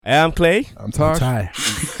I'm Clay. I'm Tosh. Ty.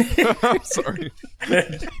 I'm sorry.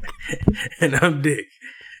 And I'm Dick.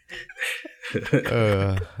 All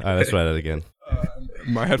right, let's try that again.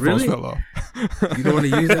 My headphones Really? fell off. You don't want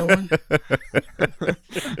to use that one?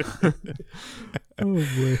 Oh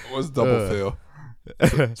boy. It was double fail.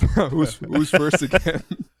 So who's first again?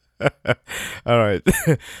 All right.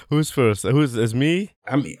 Who's first? Is me?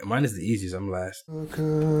 Mine is the easiest. I'm last.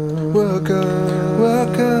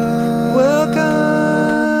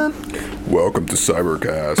 Welcome to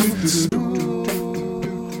Cybercast.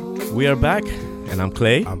 We are back, and I'm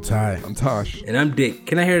Clay. I'm Ty. I'm Tosh. And I'm Dick.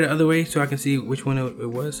 Can I hear it the other way so I can see which one it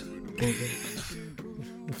was?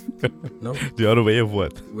 No? The other way of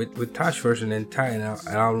what? With Tosh first and then Ty, and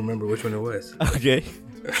I'll remember which one it was. Okay.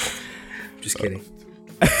 Just kidding.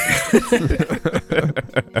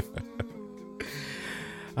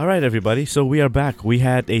 All right, everybody. So we are back. We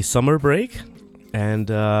had a summer break, and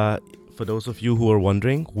for those of you who are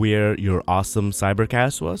wondering where your awesome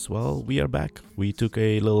Cybercast was, well, we are back. We took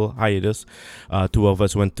a little hiatus. Two of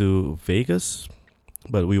us went to Vegas,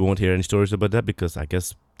 but we won't hear any stories about that because I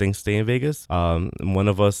guess things stay in Vegas. One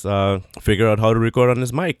of us figured out how to record on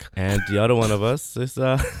his mic, and the other one of us is,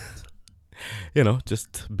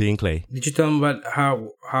 just being Clay. Did you tell him about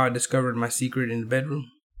how I discovered my secret in the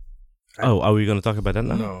bedroom? Are we going to talk about that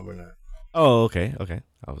now? No, we're not. Oh, okay.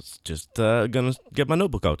 I was just gonna get my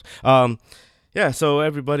notebook out. So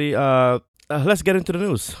everybody, let's get into the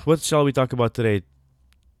news. What shall we talk about today,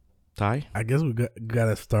 Ty? I guess we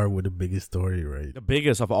gotta start with the biggest story, right? The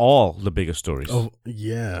biggest of all the biggest stories. Oh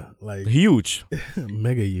yeah, like Huge.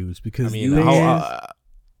 mega huge because I mean,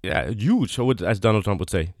 huge. As Donald Trump would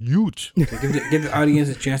say, huge. Give the audience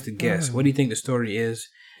a chance to guess. What do you think the story is?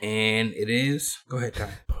 And it is... Go ahead, Ty.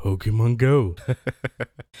 Pokemon Go.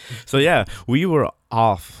 So yeah, we were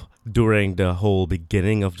off during the whole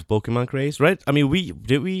beginning of the Pokemon craze, right? I mean,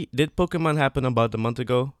 did Pokemon happen about a month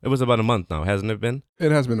ago? It was about a month now, hasn't it been?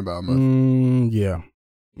 It has been about a month. Yeah.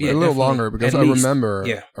 Yeah, a little definitely. longer because At I least. remember.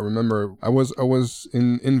 Yeah. I remember. I was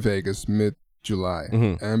in Vegas mid-July,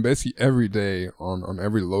 and basically every day on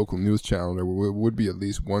every local news channel there would be at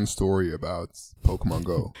least one story about Pokemon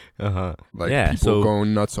Go. People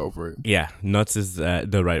going nuts over it. Yeah, nuts is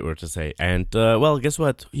the right word to say. And, well, guess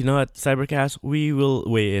what? At Cybercast, we will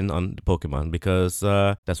weigh in on Pokemon because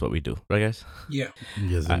that's what we do. Right, guys? Yeah.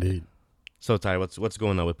 Yes, indeed. So, Ty, what's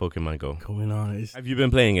going on with Pokemon Go? Going on is. Have you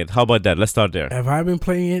been playing it? How about that? Let's start there. Have I been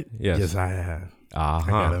playing it? Yes. I have. Uh-huh. I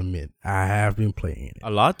gotta admit, I have been playing it.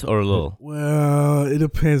 A lot or a little? Well, it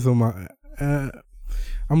depends on my.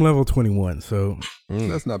 I'm level 21, so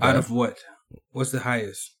That's not Out bad. of what? What's the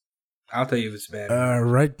highest? I'll tell you if it's bad.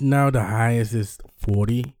 right now the highest is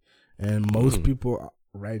 40, and most people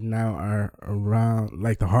right now are around,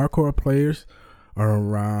 like the hardcore players are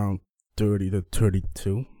around 30 to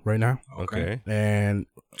 32 right now. Okay. And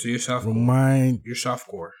So you're softcore. You're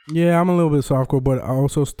softcore. Yeah, I'm a little bit softcore, but I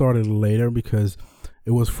also started later because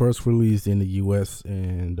it was first released in the US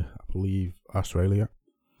and I believe Australia,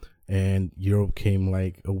 and Europe came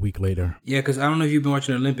like a week later. Yeah, because I don't know if you've been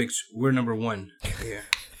watching the Olympics. We're number one. Yeah.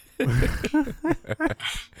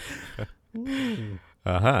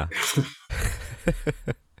 Uh-huh.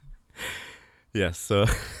 Yes, so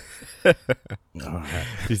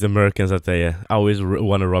these Americans, I tell you, I always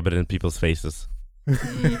want to rub it in people's faces.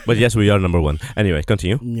 But yes, we are number one. Anyway,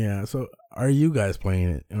 continue. Yeah, so are you guys playing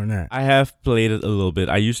it or not? I have played it a little bit.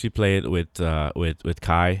 I usually play it with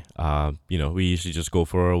Kai. We usually just go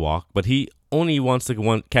for a walk, but he only wants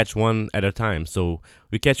to catch one at a time. So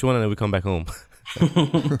we catch one and then we come back home.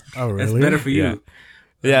 Oh, really? That's better for you.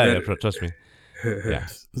 Yeah, trust me. Yeah.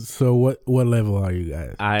 So what level are you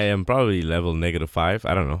guys? I am probably level -5.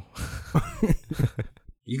 I don't know.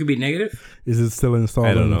 You could be negative. Is it still installed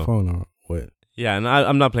I don't on the know. phone or what? Yeah, and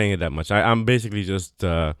I'm not playing it that much. I'm basically just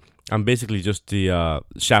the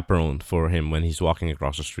chaperone for him when he's walking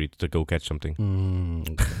across the street to go catch something.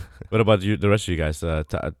 Okay. What about you? The rest of you guys?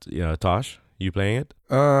 Tosh, you playing it?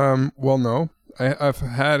 Well, no. I've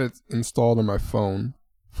had it installed on my phone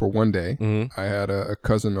for one day. Mm-hmm. I had a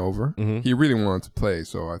cousin over. Mm-hmm. He really wanted to play,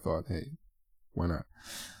 so I thought, hey, why not?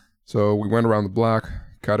 So we went around the block,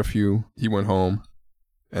 got a few. He went home,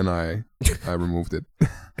 and I removed it.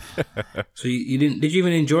 So you didn't? Did you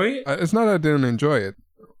even enjoy it? It's not that I didn't enjoy it.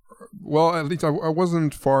 Well, at least I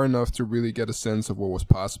wasn't far enough to really get a sense of what was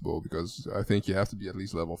possible, because I think you have to be at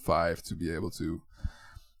least level 5 to be able to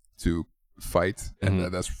fight, and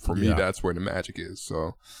that's for me. Yeah. That's where the magic is.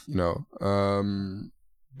 So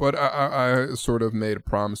But I sort of made a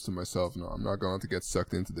promise to myself. No, I'm not going to get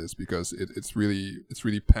sucked into this because it's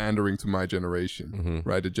really pandering to my generation,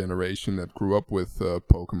 right? The generation that grew up with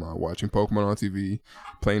Pokemon, watching Pokemon on TV,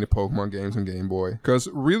 playing the Pokemon games on Game Boy. Because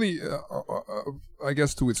really, I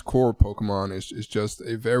guess to its core, Pokemon is just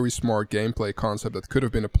a very smart gameplay concept that could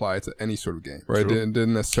have been applied to any sort of game, right? It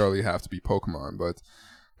didn't necessarily have to be Pokemon, but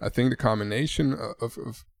I think the combination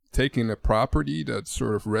of taking a property that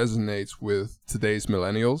sort of resonates with today's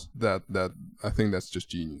millennials, that I think that's just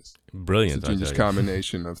genius. Brilliant. It's a genius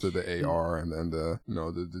combination of the AR and the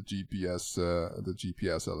the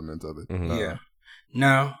GPS element of it. Yeah.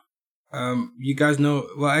 Now, you guys know.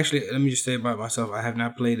 Well, actually, let me just say about myself. I have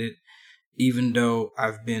not played it, even though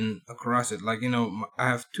I've been across it. Like I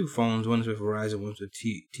have two phones. One's with Verizon, one's with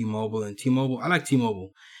T-Mobile. And T-Mobile, I like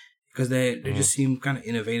T-Mobile because they just seem kind of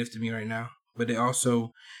innovative to me right now. But they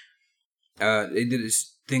also they did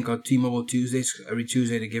this thing called T-Mobile Tuesdays. Every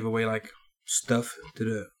Tuesday they give away like stuff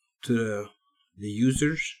to the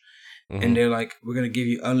users, and they're like, "We're gonna give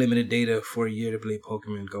you unlimited data for a year to play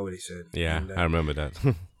Pokemon Go." They said. Yeah, and, I remember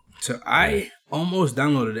that. So I almost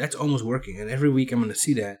downloaded it. That's almost working, and every week I'm gonna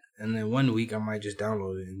see that, and then one week I might just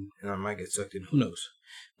download it and I might get sucked in. Who knows?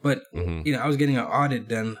 But I was getting an audit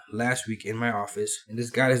done last week in my office, and this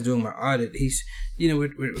guy that's doing my audit, he's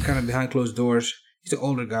we're kind of behind closed doors. He's an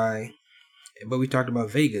older guy. But we talked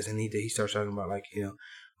about Vegas, and he starts talking about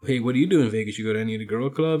hey, what do you do in Vegas? You go to any of the girl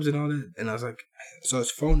clubs and all that? And I was like, so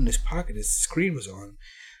his phone in his pocket, his screen was on.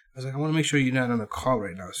 I was like, I want to make sure you're not on a call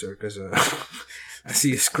right now, sir, because I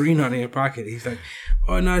see a screen on in your pocket. He's like,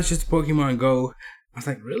 oh no, it's just Pokemon Go. I was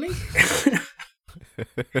like, really?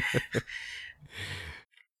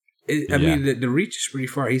 I mean, the reach is pretty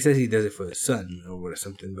far. He says he does it for his son or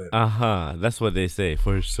something, but that's what they say,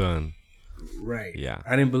 for his son. Right. Yeah.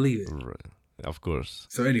 I didn't believe it. Right. Of course.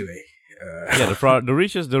 So anyway, the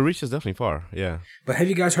reach is definitely far. Yeah. But have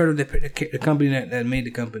you guys heard of the company that made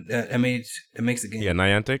the company that makes the game? Yeah,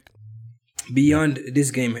 Niantic. Beyond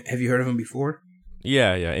this game, have you heard of them before?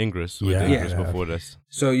 Yeah, Ingress. Ingress before this.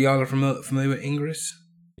 So y'all are familiar with Ingress?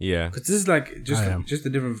 Yeah. Because this is like just a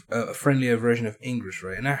different, friendlier version of Ingress,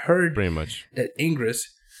 right? And I heard pretty much that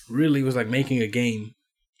Ingress really was like making a game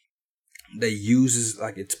that uses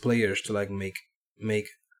like its players to like make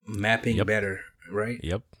mapping better, right?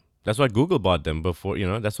 Yep. That's why Google bought them before,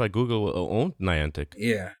 that's why Google owned Niantic.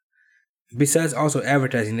 Yeah. Besides also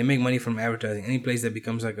advertising, they make money from advertising. Any place that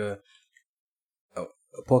becomes like a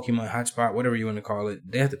Pokemon hotspot, whatever you want to call it,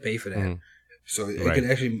 they have to pay for that. So it could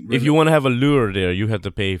actually... If you want to have a lure there, you have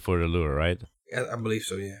to pay for the lure, right? I believe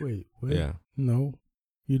so, yeah. Wait. Yeah. No,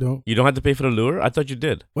 you don't. You don't have to pay for the lure? I thought you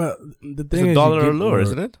did. Well, the thing is, $1 a lure,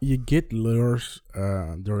 isn't it? You get lures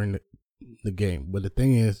during the game. But the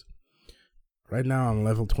thing is, right now I'm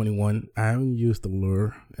level 21. I haven't used the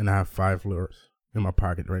lure, and I have 5 lures in my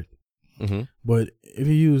pocket, right? But if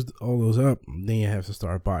you used all those up, then you have to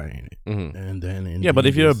start buying it. And then but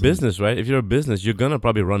if you're a business, right? If you're a business, you're gonna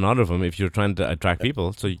probably run out of them if you're trying to attract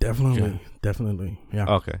people. So definitely, yeah.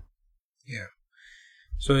 Okay. Yeah.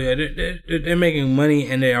 So yeah, they're making money,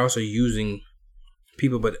 and they're also using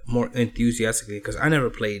people, but more enthusiastically. Because I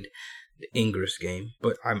never played the Ingress game,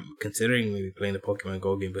 but I'm considering maybe playing the Pokemon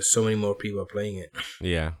Go game. But so many more people are playing it.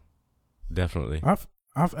 Yeah, definitely.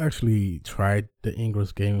 I've actually tried the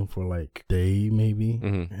Ingress game for like a day maybe,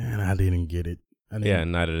 and I didn't get it.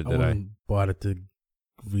 Neither did I. Bothered to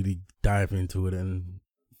really dive into it and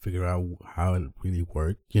figure out how it really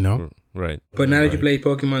worked, Right. But now that you play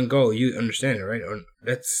Pokemon Go, you understand it, right? Or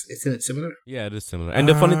isn't it similar? Yeah, it is similar. And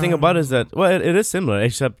the funny thing about it is that it is similar,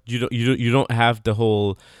 except you don't have the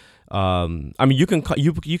whole. I mean, you can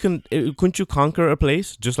couldn't you conquer a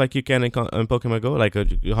place just like you can in Pokemon Go, like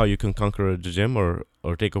how you can conquer the gym or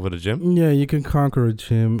take over the gym? Yeah, you can conquer a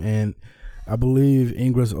gym, and I believe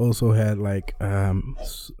Ingress also had like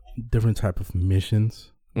different type of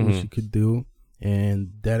missions which you could do,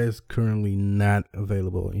 and that is currently not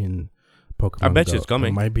available in Pokemon. I bet Go. you it's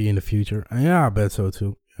coming. It might be in the future. Yeah, I bet so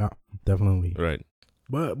too. Yeah, definitely. Right.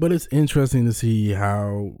 But it's interesting to see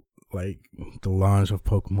how like the launch of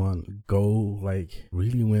Pokemon Go like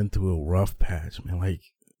really went through a rough patch, man. Like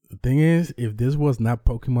the thing is, if this was not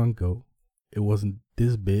Pokemon Go, it wasn't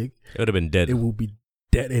this big, it would have been dead. It would be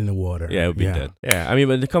dead in the water. Yeah, it would be dead. Yeah, I mean,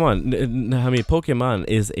 but come on. I mean, Pokemon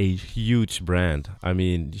is a huge brand. I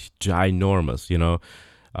mean, ginormous,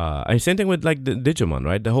 And same thing with like the Digimon,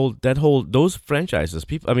 right? Those franchises.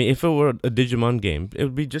 People, I mean, if it were a Digimon game, it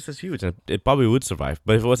would be just as huge, and it probably would survive.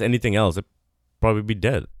 But if it was anything else, it probably be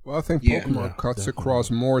dead. Well, I think Pokemon cuts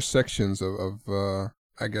across more sections of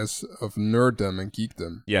I guess of nerddom and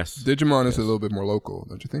geekdom. Yes. Digimon is a little bit more local,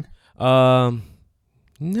 don't you think?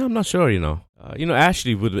 No, I'm not sure.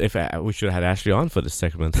 Ashley would. If we should have had Ashley on for this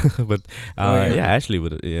segment, but Ashley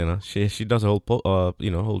would. She does a whole whole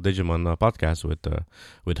Digimon podcast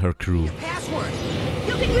with her crew. Password.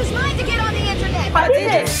 You can use mine to get on the internet. I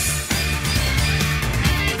did it.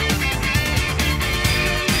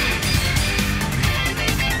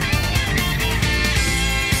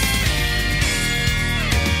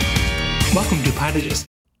 Welcome to Podages.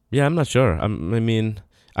 Yeah, I'm not sure.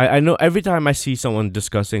 I know every time I see someone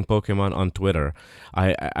discussing Pokemon on Twitter,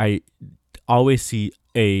 I always see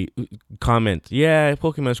a comment. Yeah,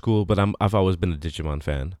 Pokemon's cool, but I've always been a Digimon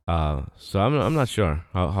fan. So I'm not sure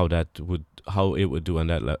how it would do on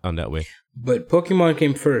that way. But Pokemon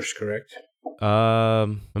came first, correct?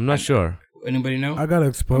 I'm not sure. Anybody know? I got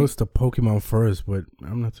exposed to Pokemon first, but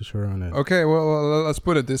I'm not too sure on that. Okay, well, let's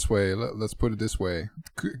put it this way. Let's put it this way.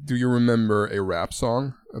 Do you remember a rap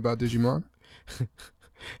song about Digimon?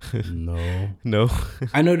 No.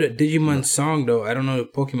 I know the Digimon song, though. I don't know the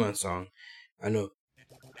Pokemon song. I know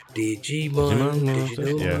Digimon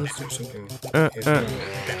Monster or something.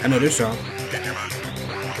 I know this song.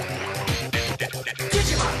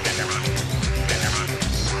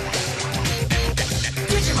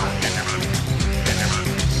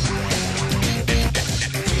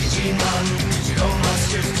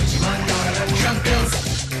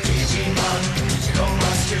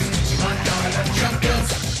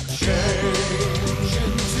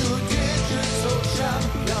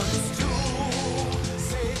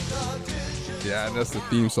 Yeah, that's the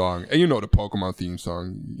theme song. And you know the Pokemon theme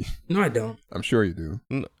song. No, I don't. I'm sure you do.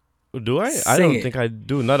 Do I? I don't think I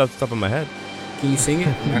do. Not off the top of my head. Can you sing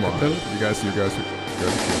it? Come on. You guys.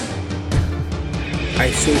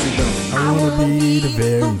 I seriously don't. I want to be the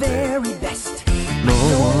very best. No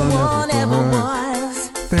one ever was.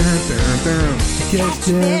 Guess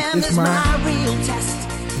them is my real test.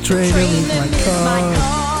 Train them is my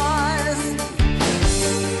cause.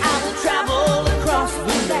 I will travel across the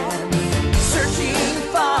land, searching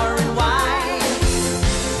far and wide.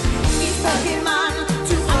 Each Pokemon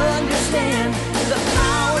to understand the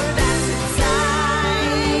power that's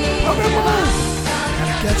inside.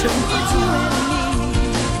 Gotta catch him.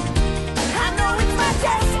 I know it's my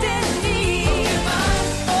destiny.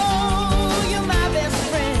 Oh, you're my best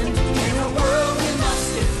friend in a world we must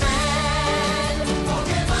defend.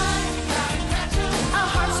 Our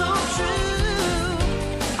hearts so true,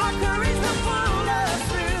 our courage will pull us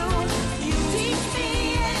through. You teach me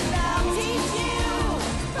and I'll teach you.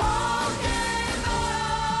 Pokemon,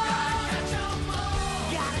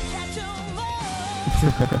 gotta catch 'em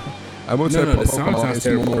all. I would say the song Pokemon sounds is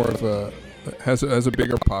terrible. more of a has a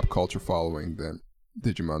bigger pop culture following than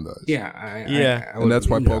Digimon does. Yeah, I And that's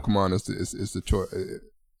why would- Pokemon is the choice.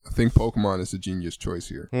 I think Pokemon is the genius choice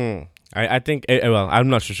here. I think. Well, I'm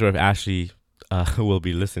not sure if Ashley will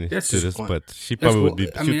be listening That's to just this, fun. but she That's probably cool. would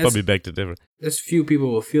be. I She'd mean, probably beg to differ. There's few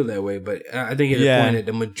people will feel that way, but I think at the Yeah. point that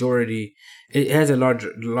the majority, it has a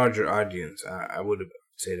larger audience. I would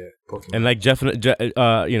say that Pokemon. And like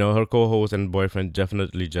her co-host and boyfriend,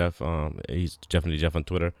 definitely Jeff. He's definitely Jeff on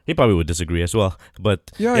Twitter. He probably would disagree as well.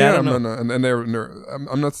 But I don't know. no, and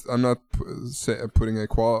I'm not putting a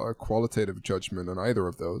qualitative judgment on either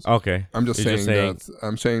of those. Okay. I'm just You're saying just that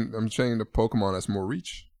I'm saying that Pokemon has more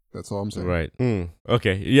reach. That's all I'm saying. Right.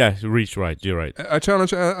 Okay. Yeah. Reach. Right. You're right. I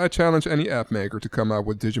challenge any app maker to come out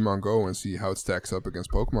with Digimon Go and see how it stacks up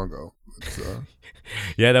against Pokemon Go.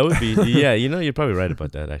 Yeah, that would be. Yeah, you're probably right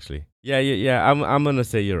about that. Actually. Yeah. I'm gonna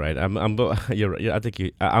say you're right. You're right. I think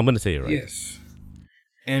I'm gonna say you're right. Yes.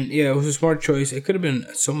 And yeah, it was a smart choice. It could have been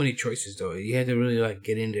so many choices though. You had to really like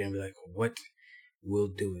get in there and be like, what will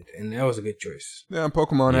do it? And that was a good choice. Yeah, and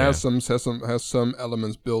Pokemon has some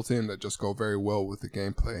elements built in that just go very well with the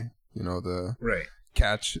gameplay. You know, the Right.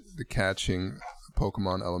 catching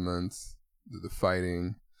Pokemon elements, the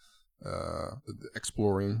fighting, the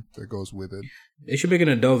exploring that goes with it. They should make an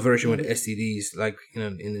adult version with STDs, like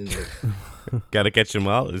in the Gotta catch them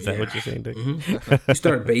all. Is that what you're saying, Dick? You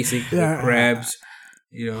start basic with Yeah. crabs,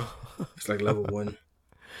 it's like level 1.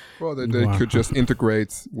 Well, they could just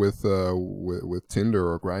integrate with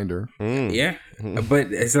Tinder or Grindr. Yeah,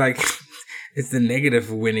 but it's like it's the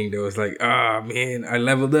negative winning though. It's like, man, I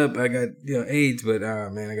leveled up. I got AIDS, but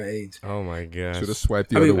man, I got AIDS. Oh my gosh. Should have swiped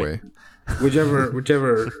the other way. Whichever.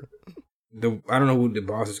 I don't know who the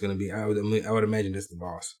boss is gonna be. I would imagine it's the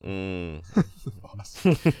boss.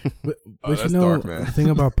 But that's dark, man. the thing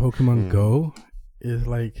about Pokemon Go is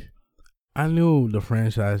like, I knew the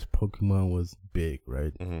franchise Pokemon was big,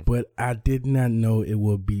 right? But I did not know it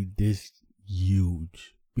would be this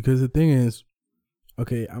huge. Because the thing is,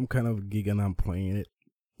 okay, I'm kind of geeking on playing it.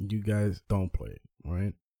 You guys don't play it,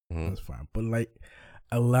 right? That's fine. But like,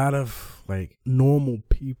 a lot of like normal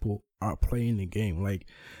people are playing the game. Like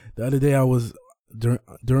the other day, I was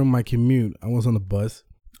during my commute, I was on the bus.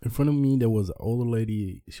 In front of me, there was an older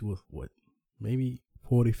lady. She was what, maybe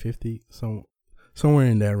 40, 50, somewhere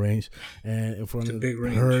in that range. And in front of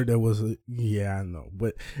her, there was I know,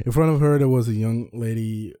 but in front of her, there was a young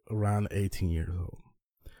lady around 18 years old.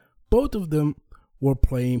 Both of them were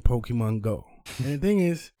playing Pokemon Go. And the thing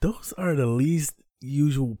is, those are the least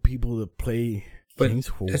usual people to play games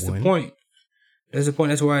for. That's the point. That's the point.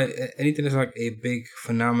 That's why anything that's like a big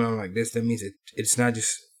phenomenon like this, that means it's not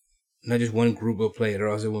just one group will play it, or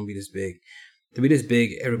else it won't be this big. To be this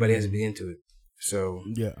big, everybody has to be into it. So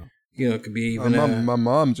yeah, it could be even. My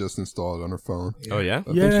mom just installed it on her phone. Oh yeah,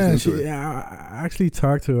 I actually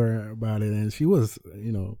talked to her about it, and she was,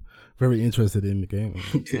 very interested in the game.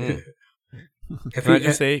 Can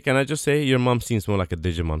I just say, your mom seems more like a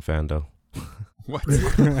Digimon fan, though. What?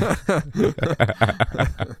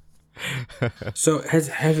 So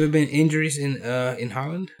have there been injuries in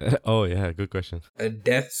Holland? Oh yeah, good question.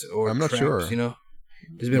 Deaths or I'm not traps, sure.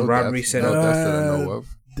 There's been robbery set up. No deaths that I know of.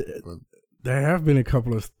 There have been a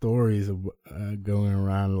couple of stories going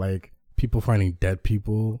around, like people finding dead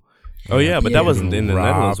people. Oh yeah, but that wasn't in the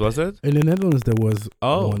Netherlands, was it? In the Netherlands, there was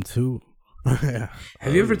one too. Have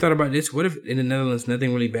you ever thought about this? What if in the Netherlands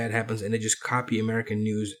nothing really bad happens and they just copy American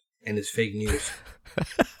news and it's fake news?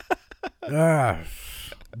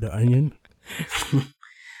 The Onion.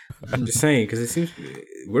 I'm just saying, because it seems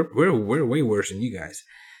we're way worse than you guys.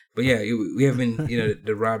 But yeah, we have been,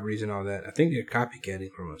 the robberies and all that. I think they're copycatting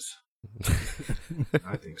from us.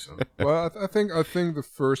 I think so. Well, I think the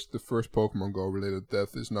first Pokemon Go related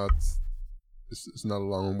death is not a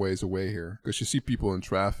long ways away here, because you see people in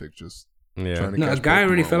traffic just trying to catch a guy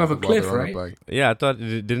already Pokemon fell off a cliff, right? Yeah, I thought,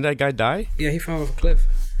 didn't that guy die? Yeah, he fell off a cliff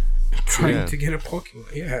trying to get a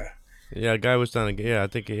Pokemon. Yeah, a guy was trying to get. Yeah, I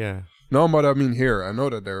think. Yeah. No, but I mean here, I know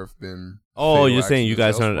that there have been. Oh, you're saying you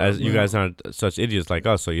guys aren't such idiots like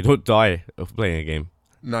us, so you don't die of playing a game.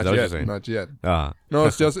 Not yet. No,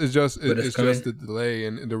 it's just the delay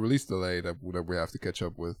and the release delay that we have to catch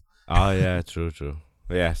up with. Oh yeah, true.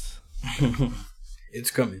 Yes.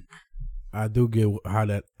 It's coming. I do get how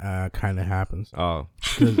that kind of happens. Oh,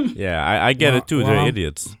 yeah, I get it too. They're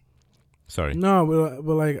idiots. Sorry. No,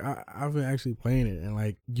 but like I've been actually playing it, and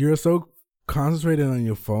like you're so concentrated on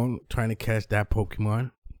your phone trying to catch that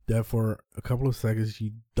Pokemon that for a couple of seconds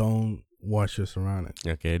you don't watch your surroundings.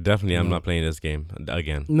 Okay, definitely I'm not playing this game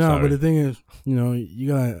again. No, Sorry. but the thing is, you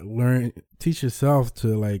gotta teach yourself to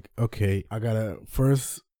like, okay, I'm gonna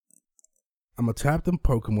tap them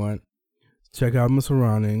Pokemon, check out my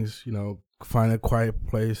surroundings, find a quiet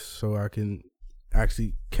place so I can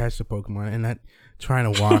actually catch the Pokemon and not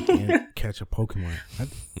trying to walk and catch a Pokemon.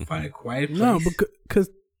 Find a quiet place. No, because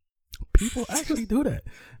people actually do that,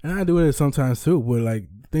 and I do it sometimes too. But like,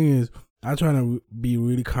 the thing is, I try to be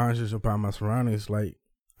really conscious about my surroundings. Like,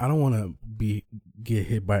 I don't want to get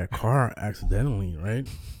hit by a car accidentally, right?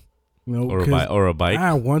 Or a bike.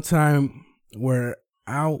 I had one time where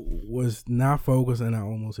I was not focused and I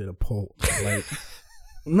almost hit a pole. Like,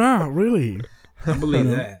 nah, really. I believe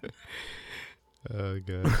that. Oh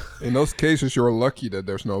god. In those cases, you're lucky that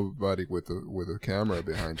there's nobody with a camera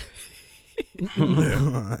behind you.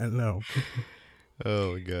 I know.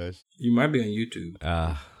 Oh my gosh. You might be on YouTube.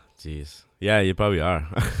 Jeez. Yeah, you probably are.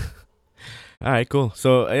 All right, cool.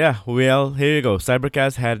 So well, here you go.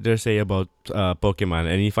 Cybercast had their say about Pokemon.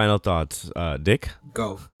 Any final thoughts, Dick?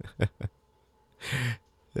 Go.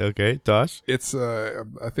 Okay, Tosh. It's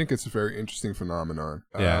I think it's a very interesting phenomenon.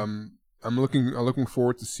 Yeah. I'm looking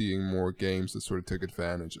forward to seeing more games that sort of take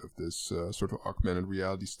advantage of this sort of augmented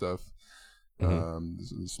reality stuff.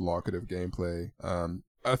 This locative gameplay.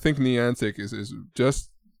 I think Niantic is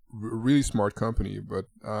just a really smart company, but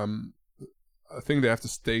I think they have to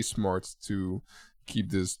stay smart to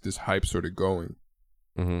keep this hype sort of going.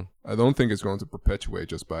 I don't think it's going to perpetuate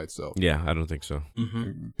just by itself. Yeah, I don't think so.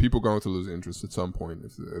 People are going to lose interest at some point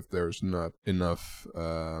if there's not enough.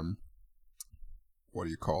 What do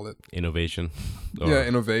you call it? Innovation.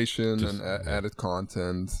 Innovation and added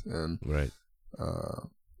content and right.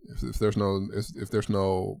 If there's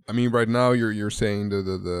no, I mean, right now you're saying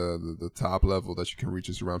the top level that you can reach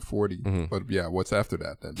is around 40, but yeah, what's after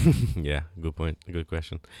that then? Yeah, good point. Good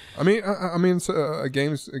question. I mean, so a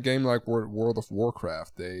game like World of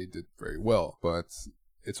Warcraft, they did very well, but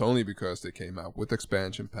it's only because they came out with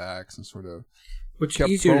expansion packs and sort of. Which is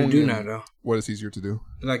easier to do now, though. What is easier to do?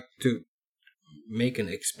 Like to make an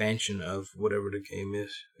expansion of whatever the game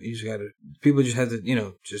is. People just have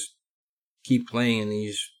to, just keep playing and then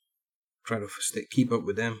you just try to keep up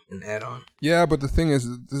with them and add on. Yeah, but the thing is,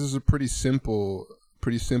 this is a pretty simple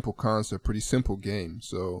pretty simple concept, pretty simple game.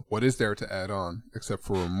 So what is there to add on except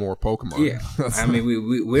for more Pokemon? Yeah, I mean,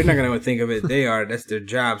 we're not gonna think of it. They are. That's their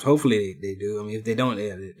jobs. Hopefully they do. I mean, if they don't,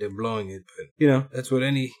 they're blowing it. But you know, that's what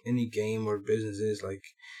any game or business is. Like,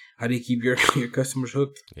 how do you keep your customers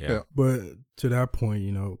hooked? Yeah. But to that point,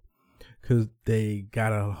 you know, because they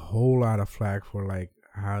got a whole lot of flack for like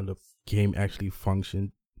how the game actually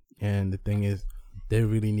functioned, and the thing is, they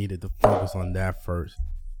really needed to focus on that first.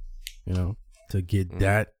 You know, to get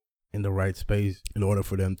that in the right space in order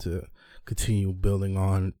for them to continue building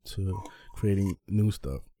on to creating new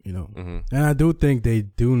stuff, you know. And I do think they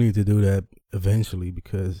do need to do that eventually,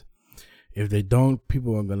 because if they don't,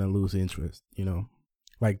 people are going to lose interest, you know.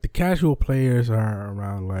 Like the casual players are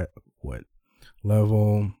around like what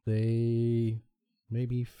level, they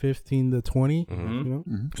maybe 15 to 20, you know.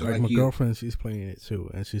 Like my girlfriend, she's playing it too,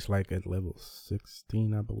 and she's like at level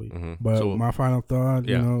 16, I believe. But so, my final thought,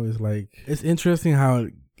 you know, is like, it's interesting how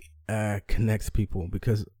it connects people,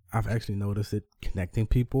 because I've actually noticed it connecting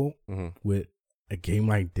people with a game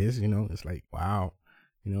like this, you know. It's like, wow,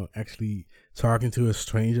 you know, actually talking to a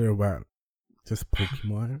stranger about just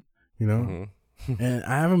Pokemon, you know. And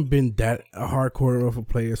I haven't been that hardcore of a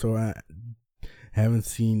player, so I haven't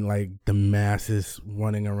seen like the masses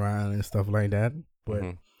running around and stuff like that, but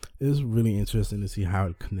it's really interesting to see how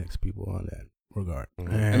it connects people on that regard.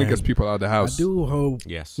 And it gets people out of the house. I do hope.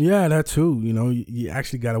 Yes. Yeah, that too. You know, you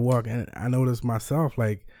actually got to walk. And I noticed myself,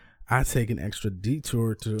 like, I take an extra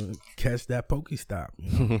detour to catch that Pokestop,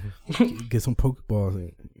 you know, get some Pokeballs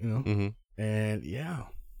in, you know, and yeah,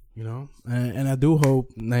 you know, and I do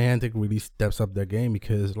hope Niantic really steps up their game,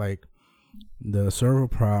 because like the server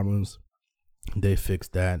problems, they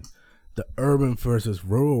fixed that. The urban versus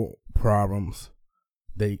rural problems,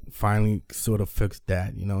 they finally sort of fixed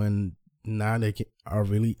that, you know, and now they are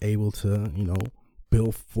really able to, you know,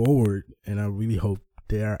 build forward. And I really hope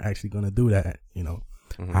they are actually going to do that, you know.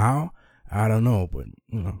 How? I don't know, but,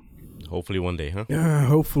 you know. Hopefully one day, huh? Yeah,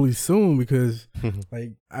 hopefully soon, because,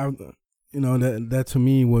 like, you know, that to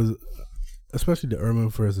me was, especially the urban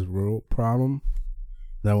versus rural problem,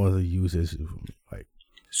 that was a huge issue for me. Like,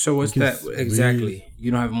 so what's that exactly?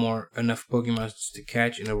 You don't have enough Pokemon to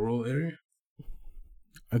catch in a rural area?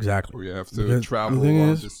 Exactly. Or you have to travel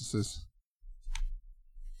long distances.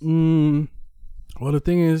 Well, the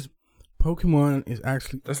thing is, Pokemon is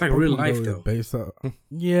actually... That's like real life, though. Based on,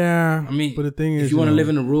 yeah. I mean, but the thing is, if you want to live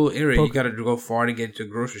in a rural area, you got to go far to get to a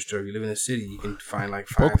grocery store. If you live in a city, you can find like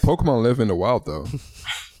 5. Pokemon live in the wild, though.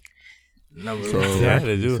 No, yeah,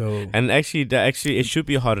 they do. So, and actually, it should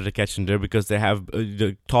be harder to catch them there, because they have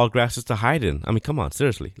the tall grasses to hide in. I mean, come on,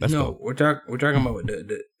 seriously, let's go. We're talking about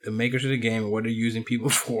the makers of the game and what they're using people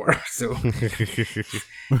for. So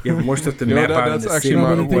you have more stuff to map out in the city.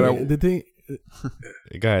 The thing.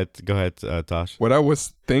 Go ahead, Tosh. What I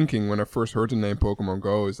was thinking when I first heard the name Pokemon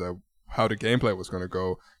Go is that how the gameplay was going to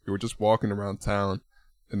go. You were just walking around town,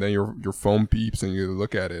 and then your phone beeps, and you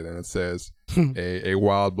look at it, and it says a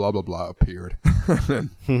wild blah blah blah appeared.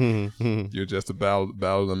 And you just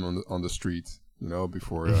battle them on the streets, you know,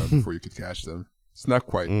 before you could catch them. It's not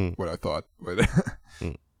quite what I thought, but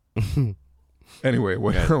anyway,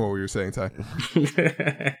 what were you saying, Ty?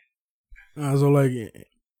 So like,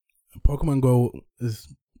 Pokemon Go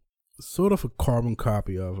is sort of a carbon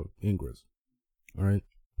copy of Ingress, all right?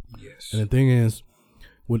 Yes. And the thing is,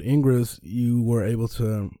 with Ingress, you were able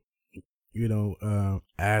to, you know,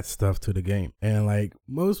 add stuff to the game. And like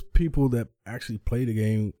most people that actually play the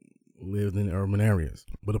game lived in urban areas.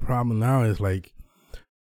 But the problem now is like,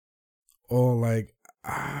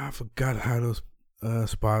 I forgot how those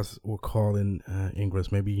spots were called in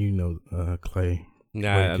Ingress. Maybe you know, Clay.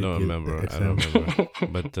 Yeah, I don't remember.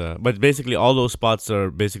 But basically, all those spots are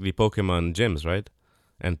basically Pokemon gyms, right?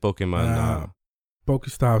 And Pokemon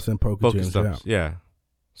Pokestops and Pokegyms. Yeah.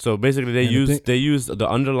 So basically, they use the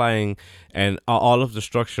underlying and all of the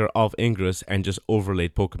structure of Ingress and just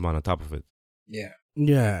overlaid Pokemon on top of it. Yeah.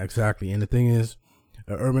 Yeah, exactly. And the thing is,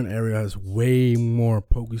 an urban area has way more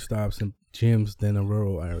Pokestops and gyms than a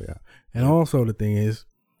rural area. And also, the thing is,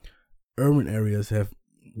 urban areas have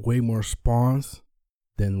way more spawns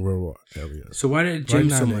than rural areas. So why did gym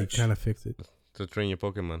so much? Kind of fix it to train your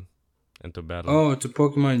Pokemon and to battle. Oh, it's a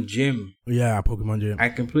Pokemon gym. Yeah, Pokemon gym. I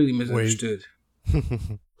completely misunderstood.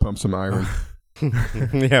 Pump some iron.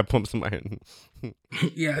 Yeah, pump some iron.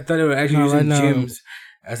 Yeah, I thought they were actually using gyms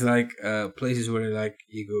as like places where like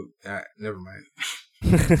you go. Never mind.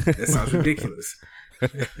 That sounds ridiculous.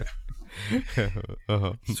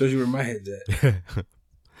 So you were my head at.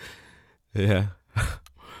 Yeah.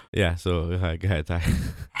 Yeah, so go ahead, Ty.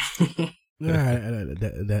 Yeah,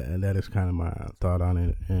 that is kind of my thought on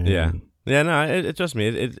it. And yeah. Yeah, no, trust me.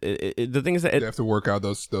 The thing is that They have to work out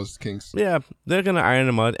those kinks. yeah, they're gonna iron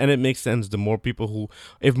them out, and it makes sense. The more people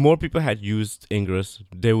if more people had used Ingress,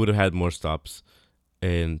 they would have had more stops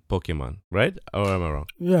in Pokemon, right? Or am I wrong?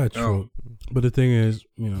 Yeah, true. But the thing is,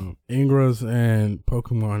 Ingress and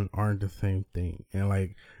Pokemon aren't the same thing. And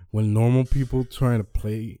like when normal people trying to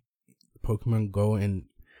play Pokemon Go and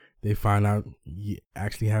they find out you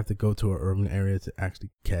actually have to go to an urban area to actually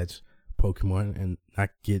catch Pokemon and not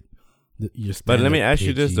get your standard. But let me ask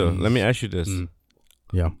you this though. Pidgeys. Let me ask you this.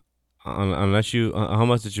 Yeah. Unless you, how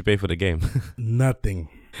much did you pay for the game? Nothing.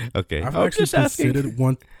 Okay, I've I'm actually just asking. considered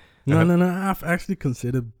one. No. I've actually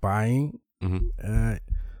considered buying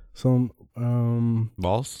some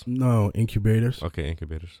Balls? no incubators. Okay,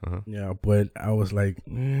 incubators. Yeah, but I was like,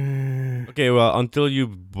 Okay, well, until you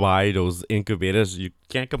buy those incubators, you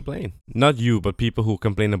can't complain. Not you, but people who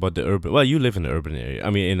complain about the urban. Well, you live in the urban area. I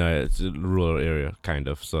mean, in a rural area, kind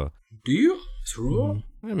of. So. Do you? It's rural.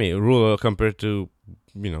 I mean, rural compared to,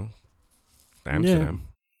 Amsterdam.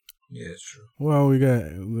 Yeah, it's true. well, we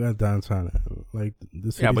got downtown, like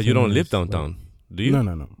the city. Yeah, but you don't center live is, like- downtown, do you?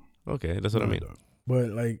 No. Okay, that's what I No, mean. don't. But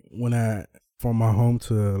like when from my home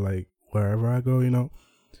to like wherever I go, Mhm.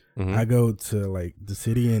 I go to like the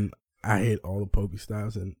city and I hit all the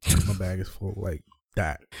Pokestops and my bag is full like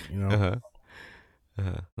that.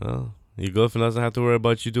 Well, your girlfriend doesn't have to worry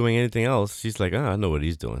about you doing anything else. She's like, I know what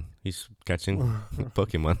he's doing. He's catching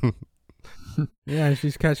Pokemon. Yeah, and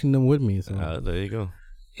she's catching them with me. So There you go.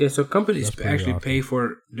 Yeah, so companies That's pretty actually awesome. pay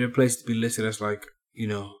for their place to be listed as like,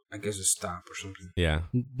 I guess a stop or something. Yeah.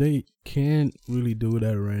 they can't really do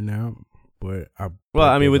that right now. But Well,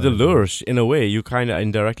 I mean, with the they're gonna do it. lures, in a way, you kind of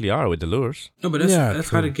indirectly are with the lures. No, but that's Yeah, that's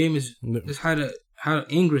how true. the game is. No. That's how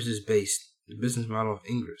Ingress is based. The business model of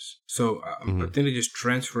Ingress. So I think they're just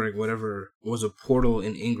transferring whatever was a portal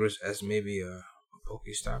in Ingress as maybe a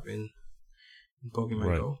Pokestop in Pokemon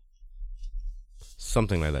Right. Go.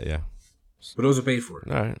 Something like that, yeah. But those are paid for.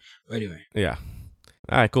 All right. But anyway, Yeah.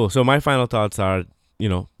 All right, cool. So my final thoughts are,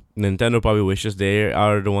 Nintendo probably wishes they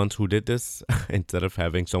are the ones who did this instead of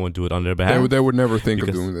having someone do it on their behalf. They would never think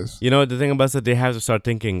Because- of doing this. The thing about that, they have to start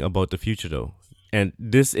thinking about the future, though. And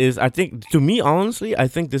this is, I think, to me, honestly, I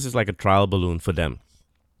think this is like a trial balloon for them.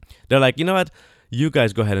 They're like, you know what? You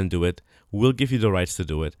guys go ahead and do it. We'll give you the rights to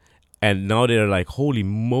do it. And now they're like, holy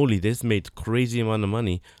moly, this made crazy amount of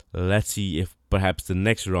money. Let's see if perhaps the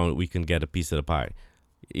next round we can get a piece of the pie.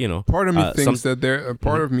 Part of me thinks some-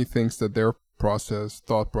 that of me thinks that their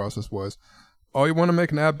thought process was, oh, you want to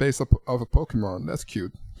make an app based of a Pokemon? That's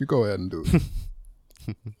cute. You go ahead and do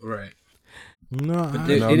it. right. No, But I-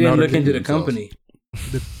 they now didn't they're look into kicking the themselves. company.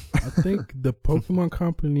 I think the Pokemon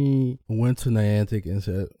company went to Niantic and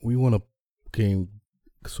said, we want a game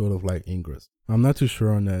sort of like Ingress. I'm not too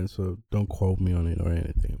sure on that, so don't quote me on it or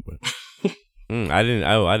anything. But I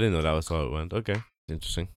didn't know that was how it went. Okay.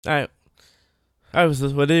 Interesting. All right.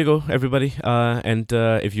 Well, there you go, everybody. And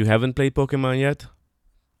if you haven't played Pokemon yet,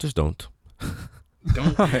 just don't.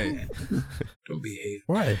 Don't Hey, don't behave.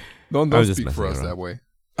 why? don't I was just speak for messing us around. that way.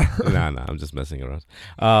 nah, I'm just messing around.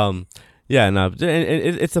 Yeah, no,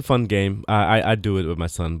 it's a fun game. I do it with my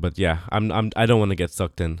son, but yeah, I don't want to get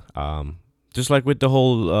sucked in. Just like with the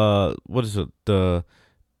whole what is it, the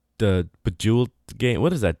Bejeweled game?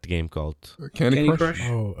 What is that game called? Candy Crush?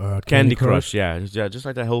 Oh, Candy Crush. Yeah, just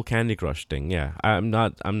like that whole Candy Crush thing. Yeah, I'm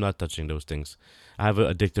not touching those things. I have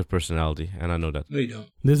an addictive personality, and I know that. No, you don't.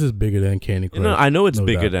 This is bigger than Candy Crush. I know it's no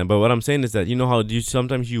bigger doubt. than, but what I'm saying is that how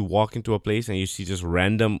sometimes you walk into a place and you see just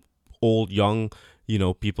random old young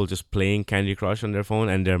people just playing Candy Crush on their phone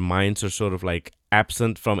and their minds are sort of like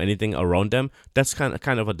absent from anything around them. That's kind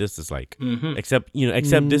of what this is like. Mm-hmm.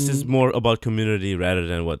 Except this is more about community rather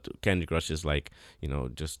than what Candy Crush is like.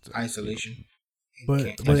 Just Isolation. But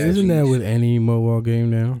Can't- but isn't that with any mobile game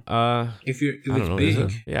now? if I don't it's know. Is big,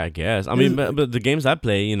 it? Yeah, I guess. I mean, but the games I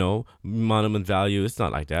play, Monument Value, it's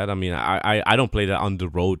not like that. I mean, I don't play that on the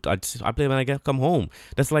road. I play when I come home.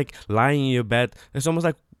 That's like lying in your bed. It's almost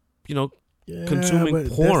like, Yeah, consuming but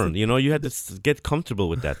that's porn. the- You had to get comfortable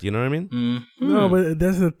with that. You know what I mean? No, but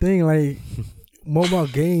that's the thing. Like, mobile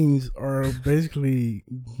games are basically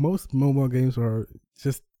most mobile games are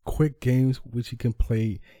just quick games which you can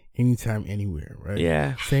play anytime, anywhere. Right?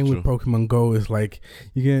 Yeah. Same with true. Pokemon Go. Is like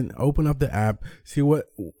you can open up the app, see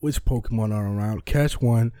which Pokemon are around, catch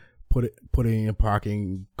one, put it in your pocket,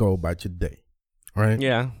 and go about your day. Right?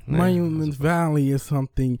 Yeah. Monument Valley is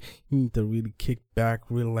something you need to really kick back,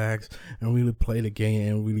 relax, and really play the game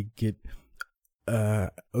and really get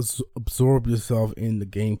absorb yourself in the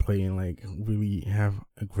gameplay and like really have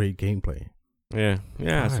a great gameplay. Yeah.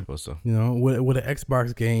 Yeah, I Fine. suppose so. With an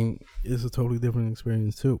Xbox game, it's a totally different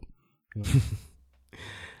experience too.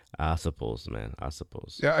 I suppose, man. I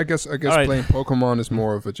suppose. Yeah, I guess right. playing Pokemon is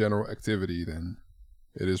more of a general activity than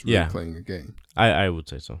it is really playing a game. I would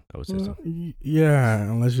say so. Yeah,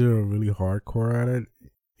 unless you're really hardcore at it.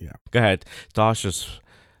 Yeah. Go ahead. Tasha's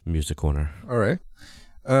music corner. All right.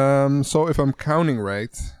 So if I'm counting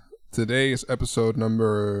right, today is episode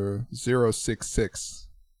number 066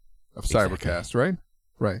 of Cybercast, right?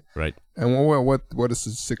 Right. And what is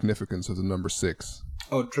the significance of the number 6?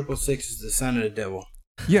 Oh, 666 is the sign of the devil.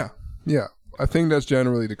 Yeah. I think that's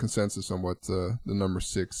generally the consensus on what the number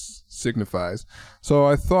 6 signifies. So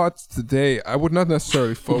I thought today I would not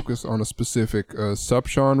necessarily focus on a specific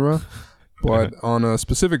subgenre, but on a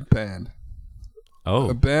specific band. Oh,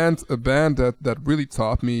 a band that really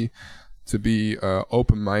taught me to be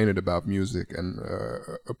open-minded about music and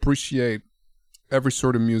appreciate every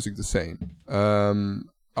sort of music the same.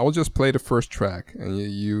 I will just play the first track, and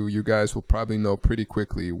you guys will probably know pretty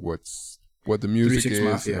quickly what the music is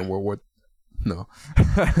Mafia. and what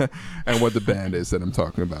and what the band is that I'm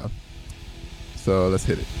talking about. So let's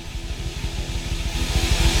hit it.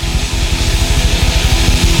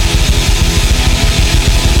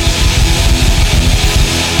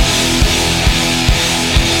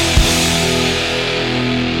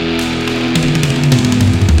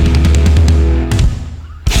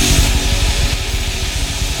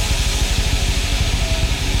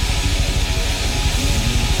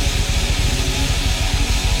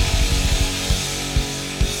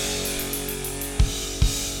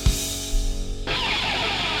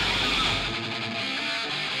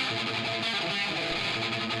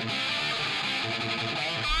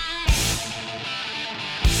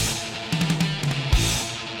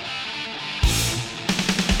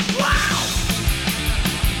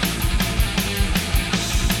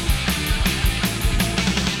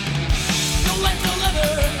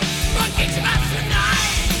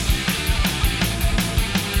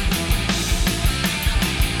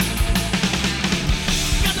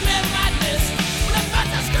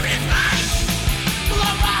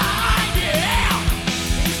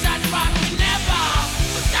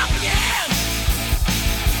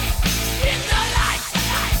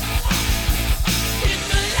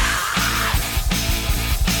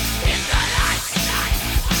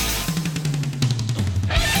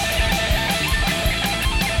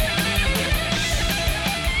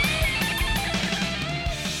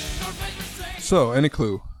 So, any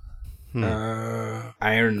clue?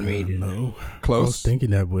 Iron Maiden. No. Close. I was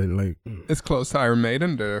thinking that, but like... It's close to Iron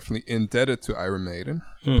Maiden. They're definitely indebted to Iron Maiden,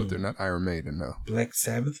 but they're not Iron Maiden, no. Black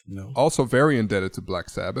Sabbath? No. Also very indebted to Black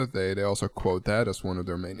Sabbath. They also quote that as one of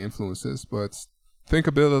their main influences, but think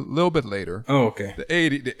a little bit later. Oh, okay. The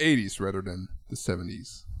 80s rather than the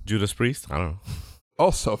 70s. Judas Priest? I don't know.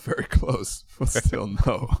 Also very close, but still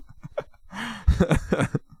no.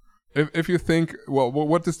 If you think, well,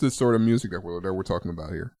 what is the sort of music that we're talking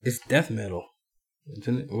about here? It's death metal.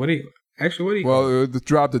 Isn't it? What do you Well, the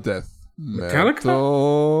Drop the Death. Metallica?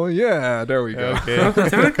 Oh, yeah, there we go. Okay.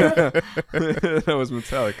 Metallica? That was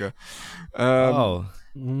Metallica.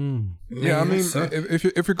 Yeah, I mean,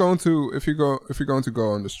 if you're going to go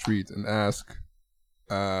on the street and ask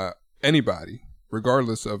anybody,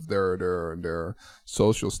 regardless of their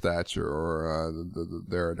social stature or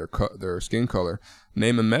their skin color,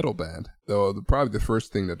 name a metal band, though probably the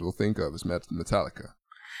first thing that we'll think of is Metallica.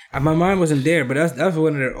 My mind wasn't there, but that's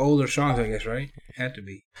one of their older songs, I guess, right? Had to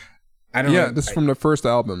be. I don't know. Yeah, this is from their first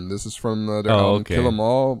album. This is from their album Kill 'Em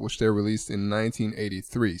All, which they released in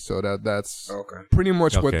 1983. So that's pretty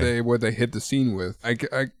much what they hit the scene with.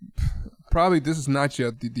 I probably this is not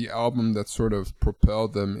yet the album that sort of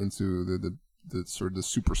propelled them into the sort of the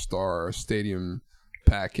superstar stadium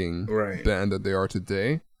packing band that they are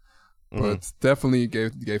today, but definitely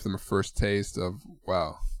gave them a first taste of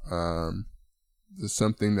there's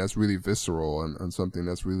something that's really visceral and something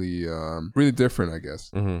that's really really different, I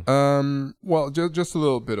guess. Well, just a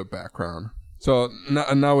little bit of background. So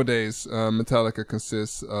nowadays, Metallica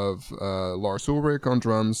consists of Lars Ulrich on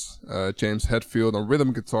drums, James Hetfield on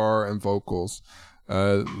rhythm guitar and vocals.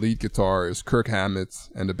 Lead guitar is Kirk Hammett,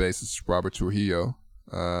 and the bassist Robert Trujillo.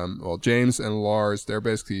 Well, James and Lars, they're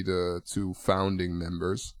basically the two founding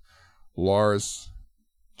members. Lars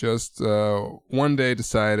just one day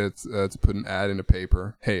decided to put an ad in the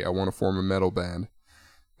paper. Hey, I want to form a metal band.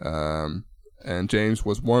 And James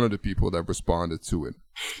was one of the people that responded to it.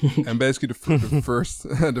 And basically the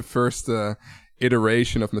first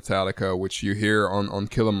iteration of Metallica, which you hear on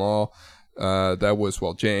Kill 'Em All, that was,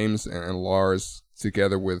 James and Lars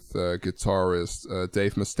together with guitarist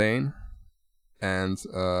Dave Mustaine and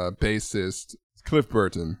bassist Cliff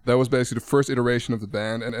Burton. That was basically the first iteration of the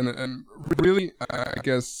band, and really, I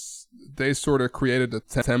guess they sort of created a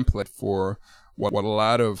template for what a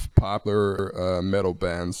lot of popular metal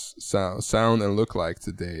bands sound and look like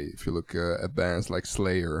today. If you look at bands like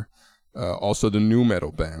Slayer, also the new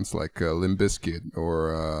metal bands like Limp Bizkit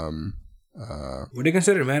or would they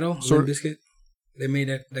consider metal? Limp Bizkit? They made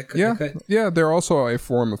that cut? Yeah, they're also a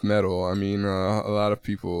form of metal. I mean, a lot of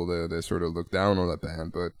people, they sort of look down on that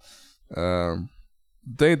band, but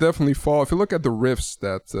they definitely fall. If you look at the riffs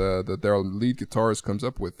that their lead guitarist comes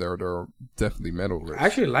up with, they're definitely metal riffs. I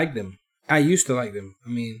actually like them. I used to like them. I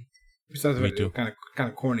mean, besides that, they were kind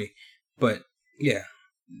of corny, but yeah,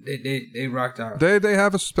 they rocked out. They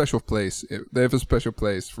have a special place. They have a special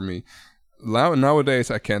place for me.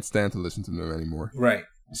 Nowadays, I can't stand to listen to them anymore. Right.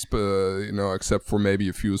 Except for maybe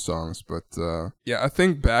a few songs. But I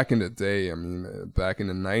think back in the day, I mean, back in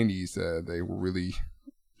the 90s, they were really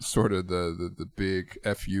sort of the big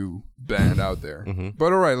FU band out there. Mm-hmm.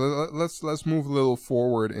 But all right, let's move a little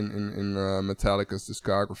forward in Metallica's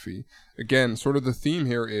discography. Again, sort of the theme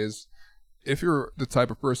here is, if you're the type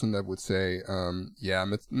of person that would say,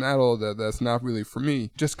 metal, that's not really for me,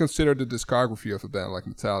 just consider the discography of a band like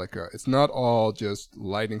Metallica. It's not all just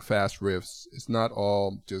lightning fast riffs. It's not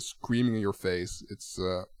all just screaming in your face. It's,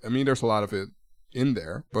 there's a lot of it in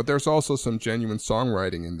there, but there's also some genuine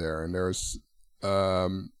songwriting in there, and there's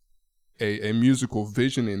a musical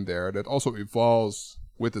vision in there that also evolves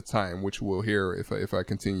with the time, which we'll hear if I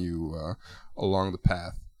continue along the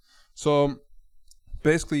path. So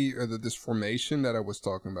basically, this formation that I was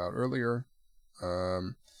talking about earlier,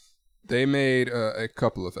 they made a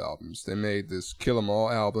couple of albums. They made this Kill 'Em All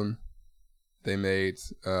album. They made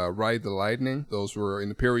Ride the Lightning. Those were in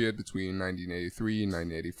the period between 1983 and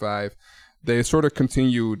 1985. They sort of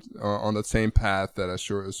continued on the same path that I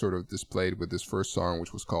sort of displayed with this first song,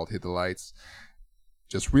 which was called Hit the Lights.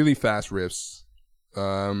 Just really fast riffs.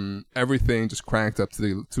 Everything just cranked up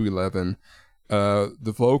to 11.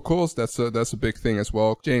 The vocals, that's a big thing as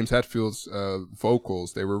well. James Hetfield's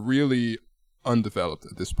vocals, they were really undeveloped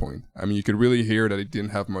at this point. I mean, you could really hear that he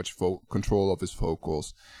didn't have much control of his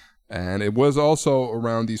vocals. And it was also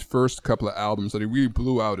around these first couple of albums that he really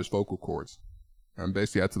blew out his vocal cords. And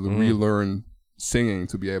basically had to relearn singing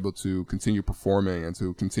to be able to continue performing and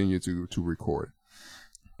to continue to record.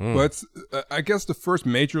 But I guess the first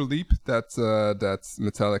major leap that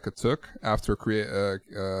Metallica took after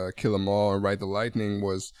Kill 'Em All and Ride the Lightning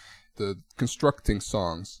was the constructing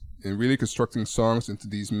songs, and really constructing songs into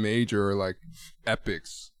these major like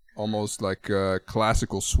epics, almost like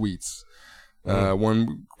classical suites.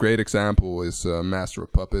 One great example is Master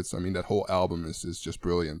of Puppets. I mean, that whole album is just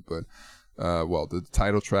brilliant. But the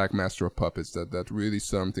title track, Master of Puppets, that really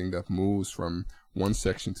something that moves from one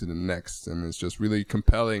section to the next, and it's just really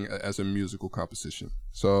compelling as a musical composition.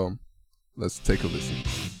 So let's take a listen.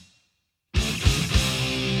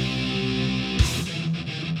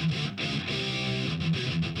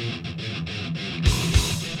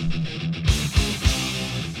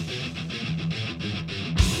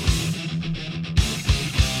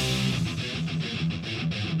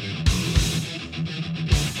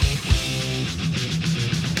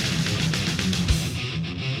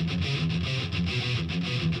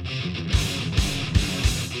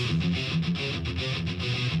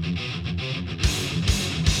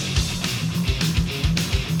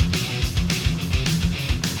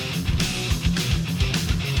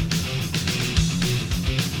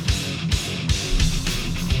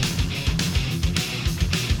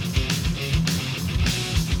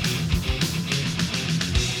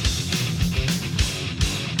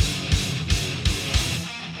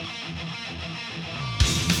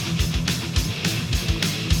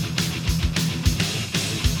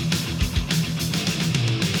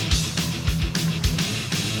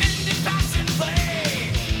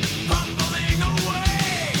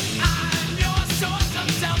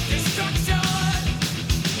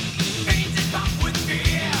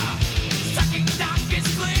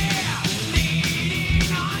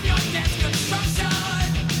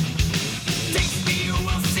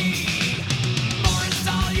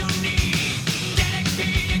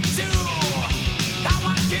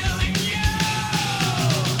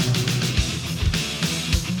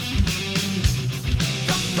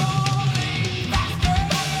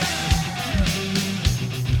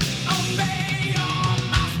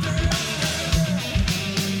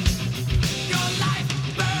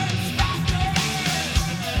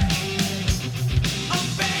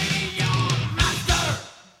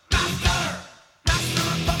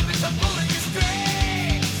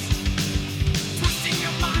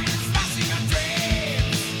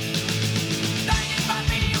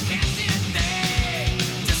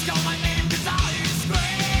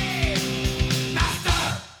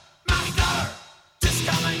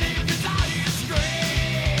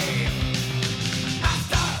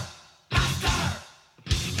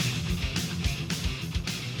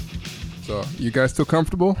 You guys still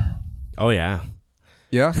comfortable? Oh, yeah.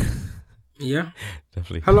 Yeah? Yeah.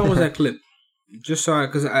 Definitely. How long was that clip? Just saw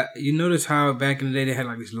it because you notice how back in the day they had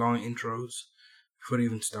like these long intros before they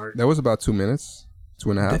even start. That was about 2 minutes,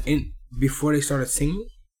 2.5. Before they started singing,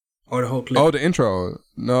 or the whole clip? Oh, the intro.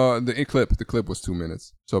 No, the clip. The clip was 2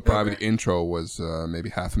 minutes. So probably Okay. the intro was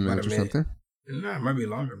maybe half a minute or something. No, it might be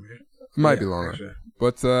longer, man. Might be longer. Actually.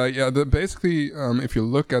 But basically, if you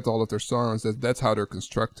look at all of their songs, that's how they're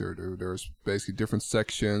constructed. There's basically different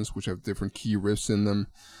sections which have different key riffs in them.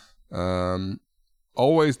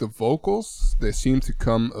 Always the vocals, they seem to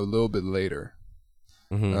come a little bit later.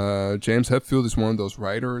 Mm-hmm. James Hetfield is one of those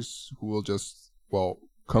writers who will just,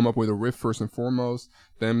 come up with a riff first and foremost,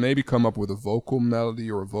 then maybe come up with a vocal melody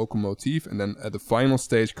or a vocal motif, and then at the final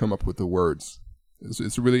stage come up with the words.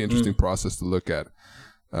 It's a really interesting process to look at.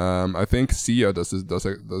 I think Sia does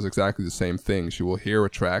exactly the same thing. She will hear a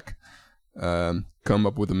track, come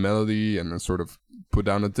up with a melody, and then sort of put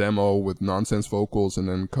down a demo with nonsense vocals, and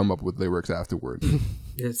then come up with lyrics afterwards. Is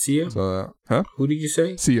it Sia? So, huh? Who did you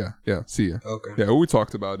say? Sia, yeah, Sia. Okay. Yeah, who we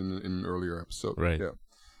talked about in an earlier episode. Right. Yeah.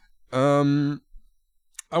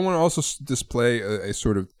 I want to also display a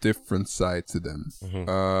sort of different side to them.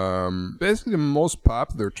 Mm-hmm. Basically, the most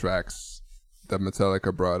popular tracks that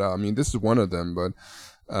Metallica brought out. I mean, this is one of them, but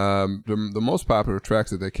the most popular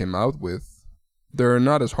tracks that they came out with, they're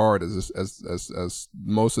not as hard as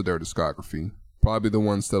most of their discography. Probably the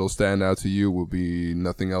ones that'll stand out to you will be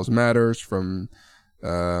Nothing Else Matters from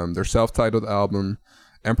their self-titled album,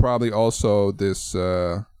 and probably also this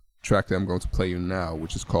track that I'm going to play you now,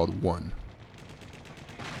 which is called One.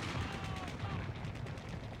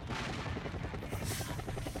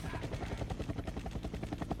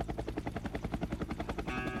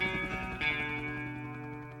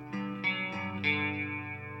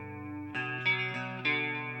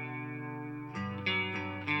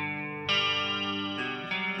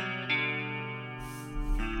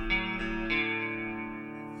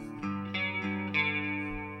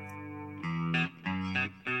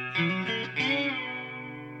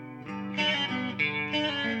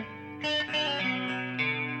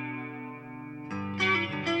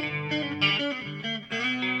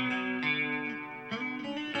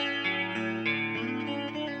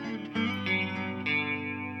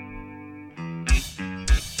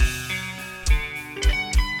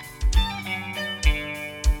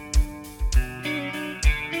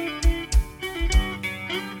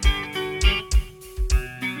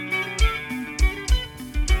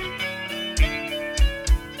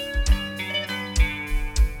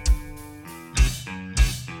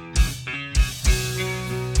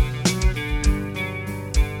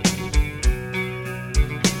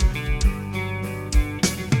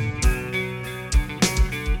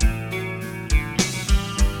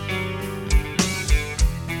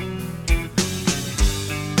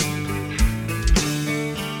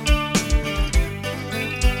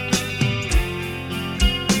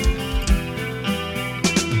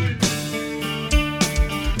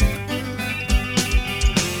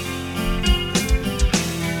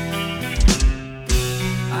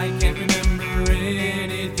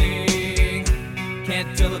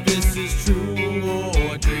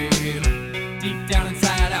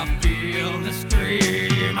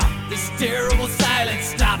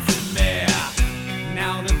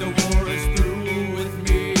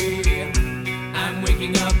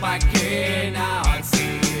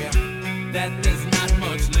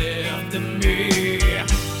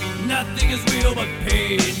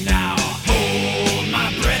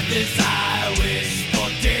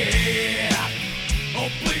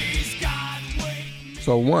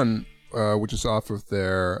 So One, which is off of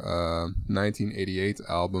their 1988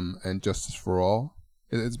 album And Justice for All,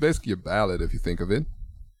 it's basically a ballad if you think of it.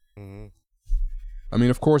 Mm-hmm. I mean,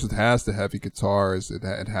 of course, it has the heavy guitars. It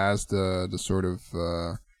has the sort of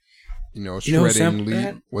shredding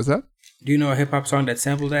lead. What's that? Do you know a hip hop song that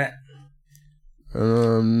sampled that?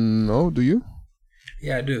 No. Do you?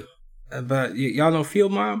 Yeah, I do. But y'all know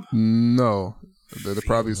Field Mob? No, they're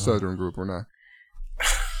probably a Southern group or not.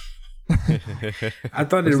 I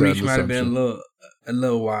thought the reach might have been a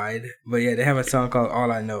little wide, but yeah, they have a song called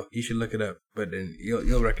 "All I Know." You should look it up, but then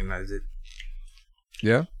you'll recognize it.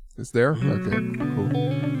 Yeah, it's there. Okay, cool.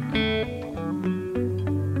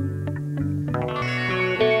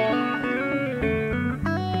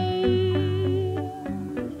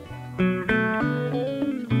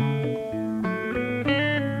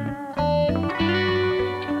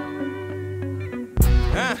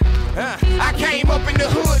 I came up in the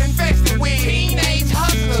hood infested with teenage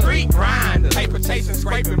hustlers, street grinders, paper chasing,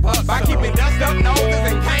 scraping bucks by keeping dust up noses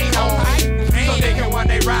and cane on pipe. So they can one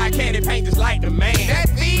day ride candy paint just like the man. That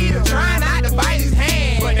feels need 'em. Trying not to bite his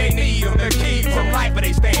hand, but they need 'em to keep from life where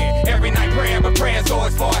they stand. Every night praying, but praying so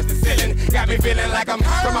as far as the ceiling. Got me feeling like I'm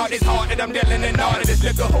from all this heart that I'm dealing and all of this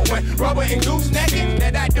liquor hoeing. Rubber and goosenecking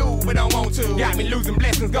that I do, but don't want to. Got me losing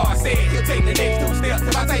blessings. God said he'll take the next 2 steps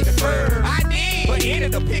if I take the third. I did, but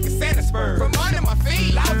ended up picking Santa spur from under my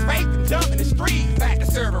feet. Lost faith and jumping the street. Back to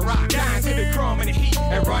serving rock, dying to the crumb and the heat.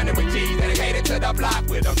 And running with G's dedicated to the block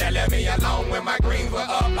with them that left me alone when my greens were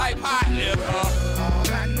up like pot liquor.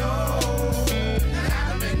 All I know.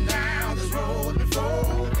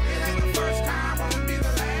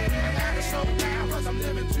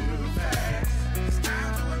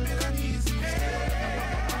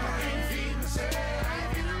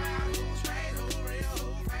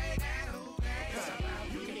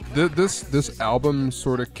 This album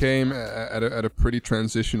sort of came at a pretty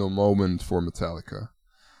transitional moment for Metallica,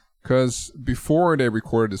 because before they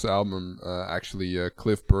recorded this album, actually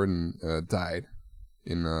Cliff Burton died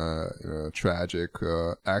in a tragic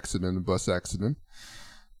accident, bus accident.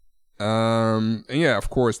 And yeah, of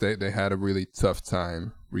course they had a really tough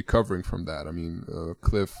time recovering from that. I mean,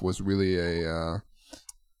 Cliff was really a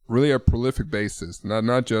prolific bassist,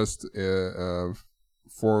 not just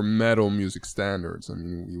for metal music standards. I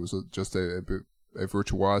mean, he was just a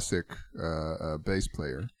virtuosic bass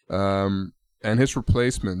player. And his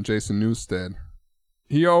replacement, Jason Newsted,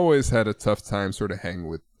 he always had a tough time sort of hanging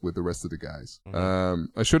with the rest of the guys.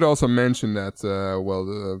 I should also mention that,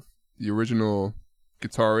 the original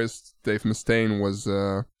guitarist, Dave Mustaine,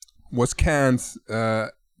 was canned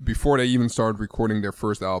before they even started recording their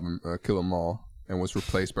first album, Kill 'Em All, and was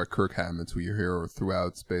replaced by Kirk Hammett, who you hear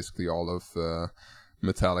throughout basically all of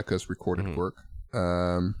Metallica's recorded work.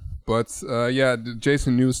 Jason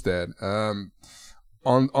Newsted,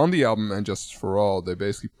 on the album And Justice for All, they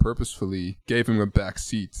basically purposefully gave him a back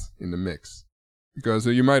seat in the mix. Because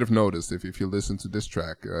you might have noticed, if you listen to this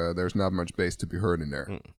track, there's not much bass to be heard in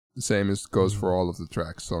there. The same goes for all of the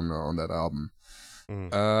tracks on that album.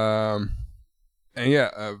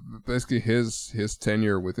 Basically his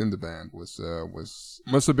tenure within the band must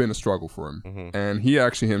have been a struggle for him, and he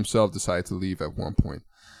actually himself decided to leave at one point.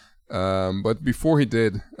 But before he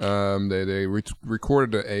did, they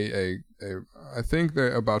recorded I think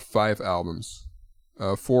about 5 albums,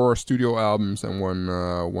 4 studio albums and one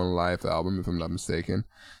live album, if I'm not mistaken.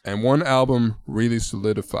 And one album really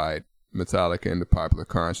solidified Metallica in the popular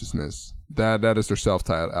consciousness. That is their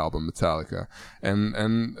self-titled album, Metallica,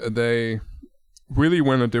 and they really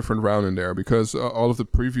went a different route in there, because all of the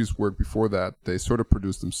previous work before that they sort of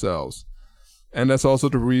produced themselves. And that's also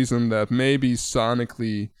the reason that maybe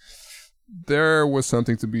sonically there was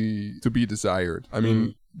something to be desired. I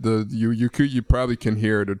mean, you probably can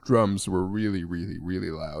hear the drums were really, really,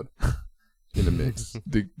 really loud in the mix.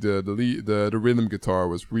 The rhythm guitar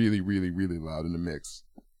was really, really, really loud in the mix.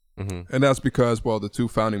 And that's because, the 2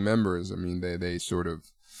 founding members, I mean,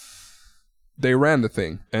 they ran the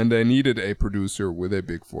thing, and they needed a producer with a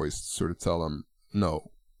big voice to sort of tell them,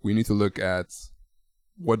 no, we need to look at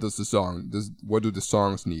what do the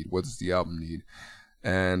songs need, what does the album need.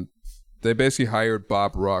 And they basically hired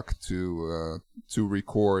Bob Rock to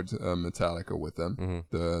record Metallica with them,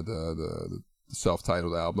 the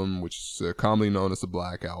self-titled album, which is commonly known as the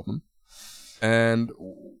Black Album. And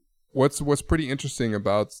what's pretty interesting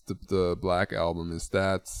about the Black Album is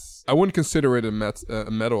that I wouldn't consider it a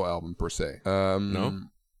metal album per se. No,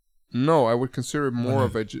 I would consider it more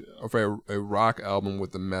of a rock album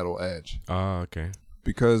with a metal edge. Okay.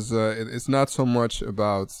 Because it's not so much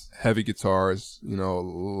about heavy guitars,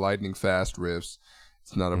 lightning fast riffs.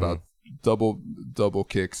 It's not about double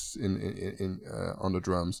kicks in on the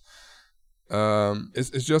drums.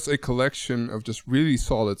 It's just a collection of just really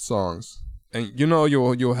solid songs. And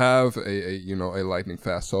you'll have a lightning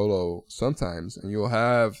fast solo sometimes, and you'll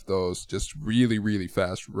have those just really, really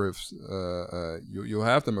fast riffs. You'll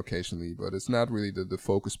have them occasionally, but it's not really the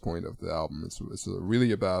focus point of the album. It's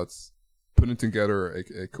really about putting together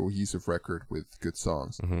a cohesive record with good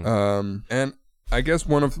songs. And I guess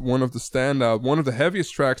one of the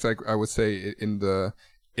heaviest tracks I would say in the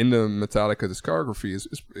Metallica discography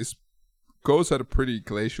is goes at a pretty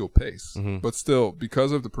glacial pace, but still,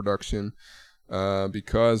 because of the production,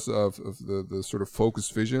 because of the sort of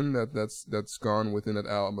focused vision that's gone within that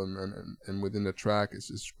album and within the track,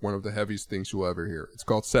 is one of the heaviest things you'll ever hear. It's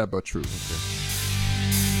called Sad But True.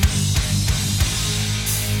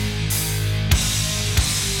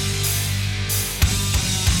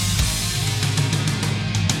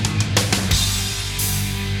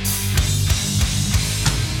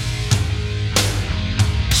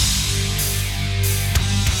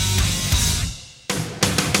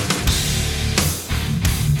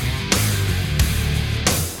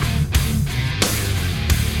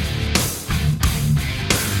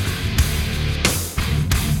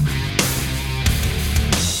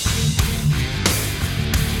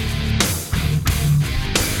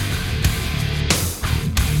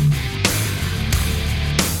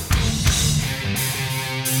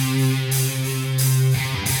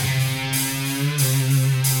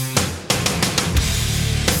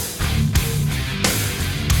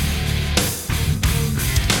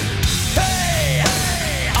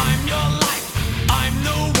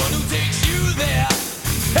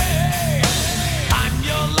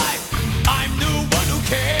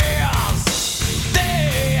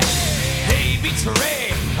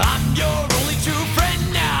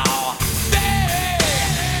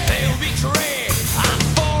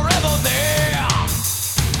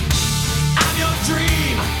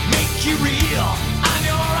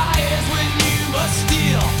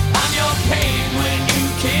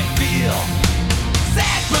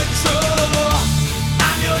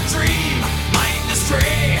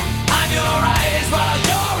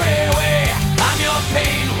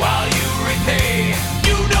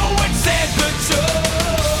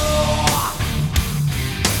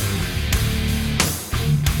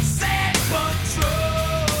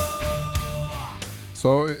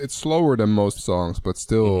 So it's slower than most songs, but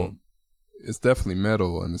still, it's definitely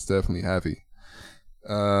metal and it's definitely heavy.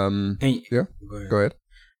 Yeah, go ahead.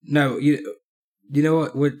 No, you know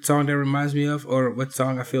what song that reminds me of, or what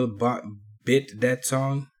song I feel bit that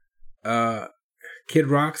song? Kid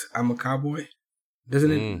Rock's "I'm a Cowboy."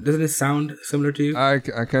 Doesn't it sound similar to you? I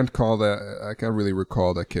can't call that. I can't really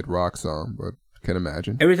recall that Kid Rock song, but can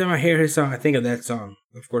imagine. Every time I hear his song, I think of that song.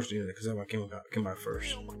 Of course, because that one came out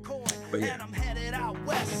first. But yeah. I'm headed out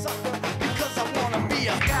west, sucker, because I wanna be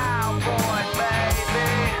a cowboy,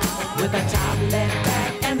 baby. With a top left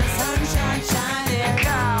back and the sunshine shining.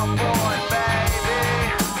 Cowboy,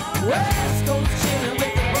 baby. West Coast chillin'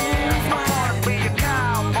 with the blues, I wanna be a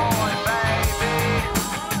cowboy, baby.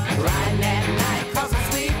 Riding at night 'cause I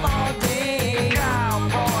sleep all day.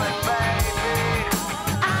 Cowboy, baby.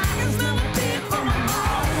 I can smell the beat from a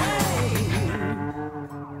mile away.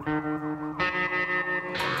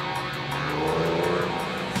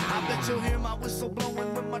 I bet you'll hear my whistle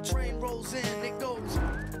blowing when my train rolls in. It goes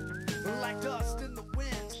like dust in the wind.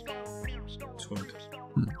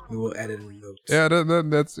 We will add it in the notes. Yeah,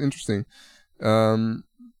 that's interesting.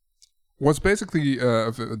 What's basically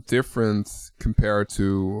different compared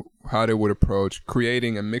to how they would approach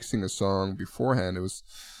creating and mixing a song beforehand. It was,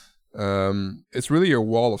 it's really a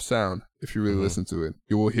wall of sound. If you really listen to it,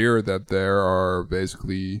 you will hear that there are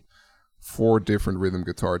basically 4 different rhythm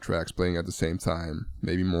guitar tracks playing at the same time,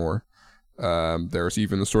 maybe more. There's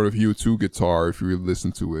even a sort of U2 guitar, if you really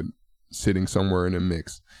listen to it, sitting somewhere in a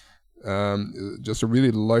mix. Just a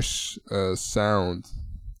really lush sound,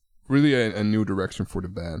 really a new direction for the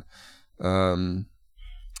band.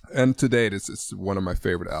 And to date, it's one of my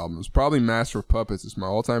favorite albums. Probably Master of Puppets is my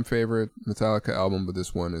all-time favorite Metallica album, but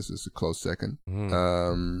this one is a close second.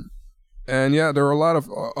 And yeah, there are a lot of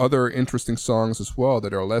other interesting songs as well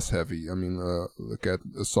that are less heavy. I mean, look at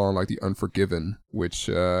a song like The Unforgiven, which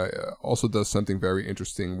also does something very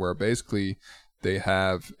interesting, where basically they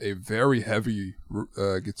have a very heavy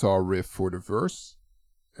guitar riff for the verse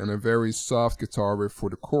and a very soft guitar riff for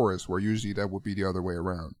the chorus, where usually that would be the other way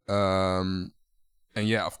around. And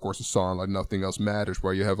yeah, of course, a song like Nothing Else Matters,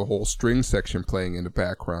 where you have a whole string section playing in the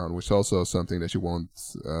background, which also is something that you won't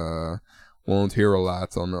hear a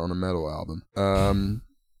lot on a metal album.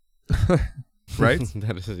 Right?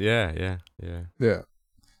 That is, yeah. Yeah.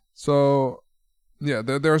 So yeah,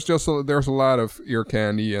 there's a lot of ear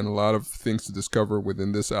candy and a lot of things to discover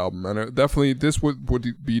within this album, and definitely this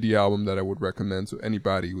would be the album that I would recommend to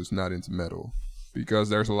anybody who's not into metal, because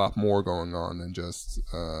there's a lot more going on than just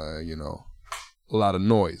a lot of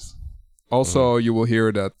noise. Also, you will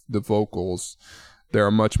hear that the vocals, they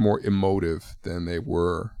are much more emotive than they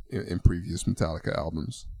were in previous Metallica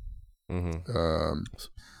albums.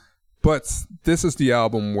 But this is the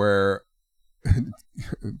album where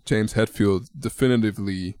James Hetfield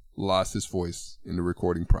definitively lost his voice in the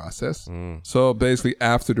recording process. So basically,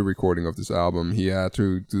 after the recording of this album, he had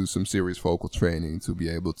to do some serious vocal training to be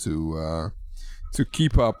able to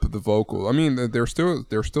keep up the vocal. I mean, they're still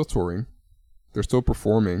touring, they're still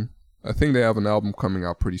performing. I think they have an album coming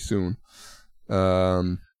out pretty soon.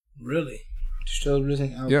 Really? Still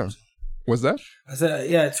releasing albums? Yeah. What's that? I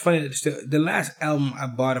said, yeah, it's funny that the last album I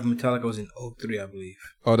bought of Metallica was in 2003, I believe.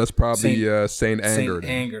 Oh, that's probably Saint Anger. Saint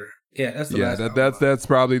Anger. Yeah, that's the last album. That's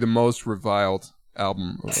probably the most reviled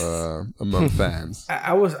album among fans.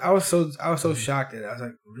 I was so shocked at it. I was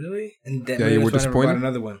like, really? And that you were disappointed. Bought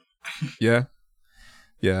another one. Yeah.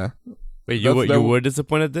 Wait, you were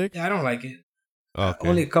disappointed, Dick? Yeah, I don't like it. Okay.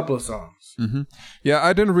 Only a couple of songs. Yeah,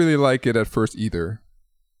 I didn't really like it at first either.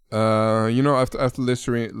 After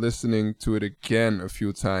listening to it again a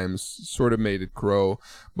few times, sort of made it grow.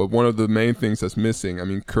 But one of the main things that's missing, I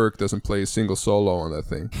mean, Kirk doesn't play a single solo on that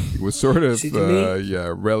thing. He was sort of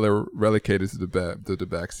relegated to the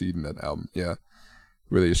back seat in that album. Yeah,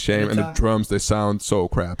 really a shame. And the drums, they sound so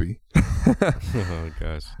crappy. Oh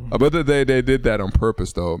gosh. But they did that on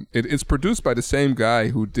purpose, though. It's produced by the same guy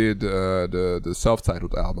who did the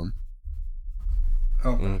self-titled album.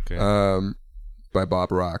 Okay. By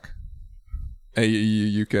Bob Rock. And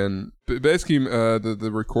you can basically the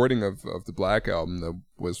recording of the Black Album, that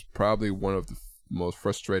was probably one of the most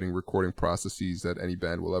frustrating recording processes that any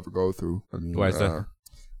band will ever go through. I mean, why is that?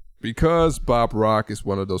 Because Bob Rock is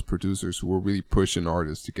one of those producers who will really push an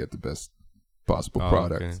artist to get the best possible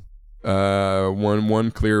product. Okay.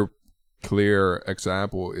 One clear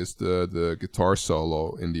example is the guitar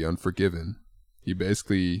solo in The Unforgiven. He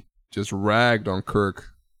basically just ragged on Kirk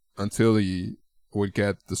until he would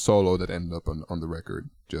get the solo that ended up on the record.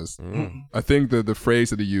 Just, I think the phrase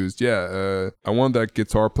that he used, I want that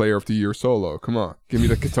Guitar Player of the Year solo. Come on, give me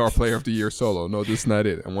the Guitar Player of the Year solo. No, this is not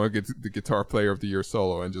it. I want to get the Guitar Player of the Year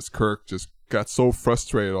solo. And just Kirk just got so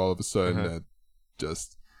frustrated all of a sudden that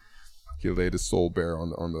just he laid his soul bare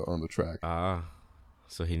on the track.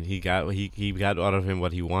 So he got out of him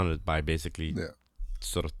what he wanted by basically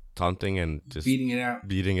sort of taunting and just beating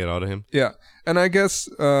it out of him. Yeah, and I guess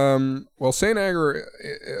Saint Anger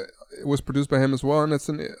it was produced by him as well, and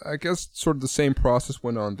I guess sort of the same process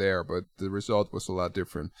went on there, but the result was a lot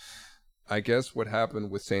different. I guess what happened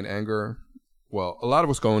with Saint Anger, well, a lot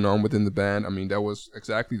was going on within the band. I mean, that was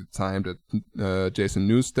exactly the time that Jason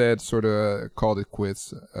Newsted sort of called it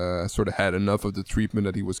quits, sort of had enough of the treatment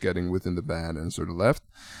that he was getting within the band and sort of left.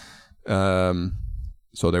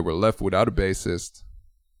 So they were left without a bassist,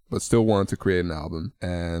 but still wanted to create an album.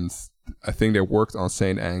 And I think they worked on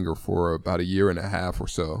Saint Anger for about a year and a half or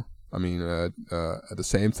so. I mean, at the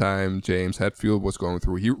same time, James Hetfield was going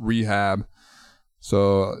through rehab.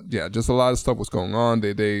 So, yeah, just a lot of stuff was going on.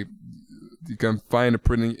 You can find a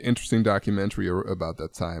pretty interesting documentary about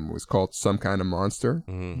that time. It was called Some Kind of Monster,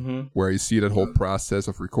 where you see that whole process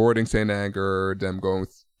of recording Saint Anger, them going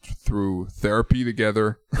through therapy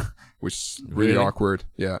together, which is really awkward.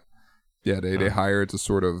 Yeah. Yeah, they hired a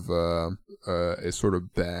sort of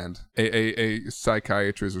band, a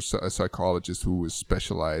psychiatrist or a psychologist who was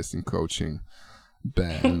specialized in coaching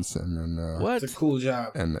bands and then what? It's a cool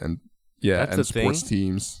job. And yeah, that's and sports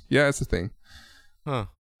teams. Yeah, it's a thing. Huh.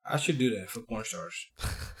 I should do that for porn stars.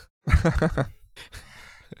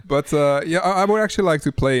 But I would actually like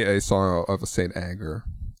to play a song of a Saint Anger.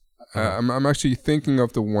 I'm actually thinking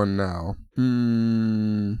of the one now.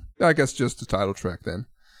 I guess just the title track then.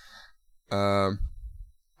 You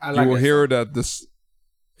will hear that this.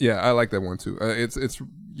 Yeah, I like that one too.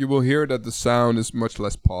 You will hear that the sound is much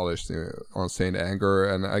less polished on Saint Anger,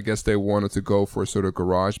 and I guess they wanted to go for a sort of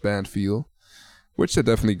garage band feel, which they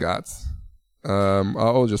definitely got.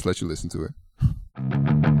 I'll just let you listen to it.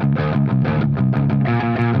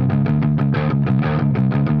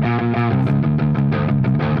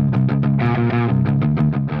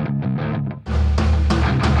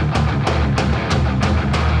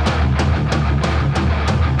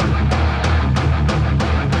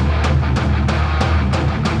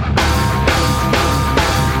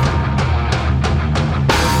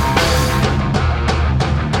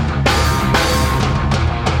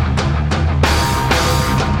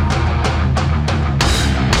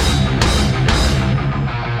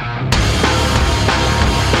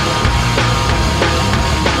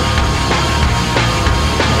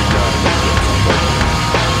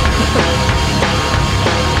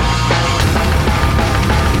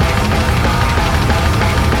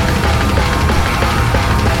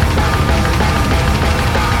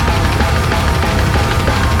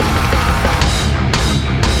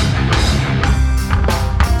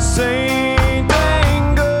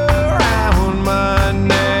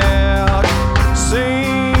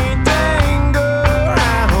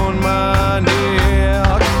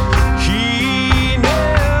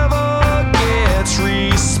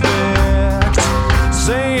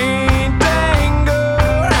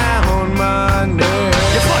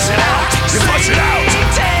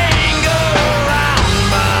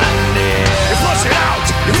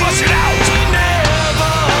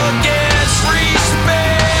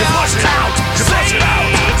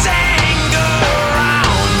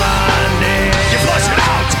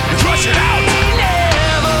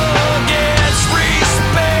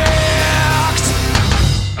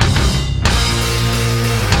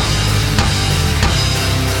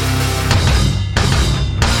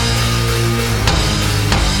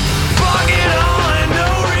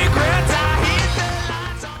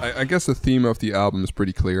 I guess the theme of the album is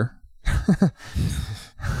pretty clear.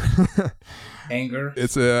 Anger.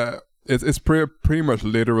 It's pretty much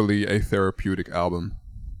literally a therapeutic album,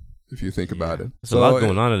 if you think about it. There's a lot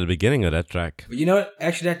going on at the beginning of that track. But you know what?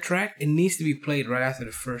 Actually, that track, it needs to be played right after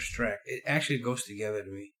the first track. It actually goes together to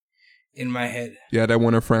me in my head. Yeah, that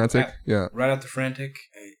one of Frantic. Right after Frantic,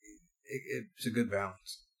 it's a good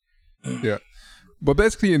balance. Yeah. But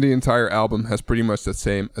basically, the entire album has pretty much the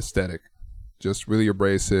same aesthetic. Just really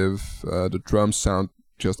abrasive. The drums sound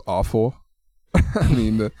just awful. I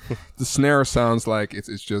mean, the snare sounds like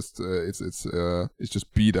it's just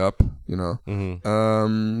beat up, you know.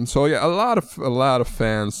 Mm-hmm. So yeah, a lot of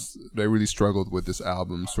fans, they really struggled with this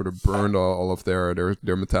album. Sort of burned all of their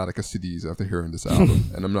Metallica CDs after hearing this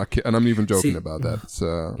album, and I'm not even joking about that.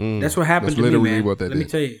 That's what happened to literally me, man. What they did. Let me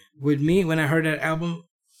tell you, with me, when I heard that album,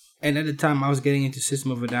 And at the time, I was getting into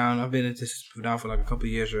System of a Down. I've been into System of a Down for like a couple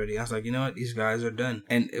of years already. I was like, you know what? These guys are done.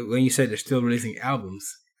 And when you said they're still releasing albums,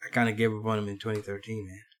 I kind of gave up on them in 2013,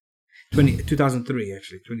 man. 2003,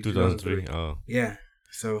 actually. 2003, oh. Yeah.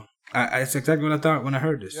 So that's exactly what I thought when I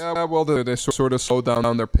heard this. Yeah, well, they sort of slowed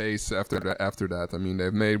down their pace after that. I mean,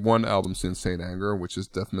 they've made one album since Saint Anger, which is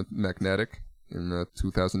Death Magnetic in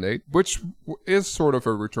 2008, which is sort of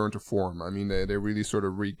a return to form. I mean, they really sort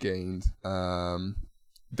of regained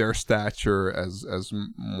their stature as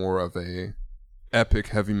more of a epic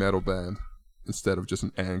heavy metal band instead of just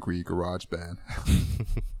an angry garage band.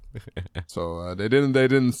 So they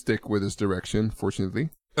didn't stick with this direction, fortunately.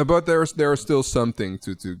 But there's still something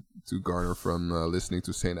to garner from listening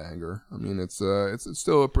to Saint Anger. I mean, it's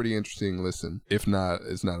still a pretty interesting listen. If not,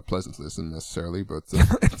 it's not a pleasant listen necessarily, but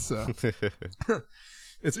it's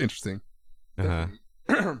it's interesting.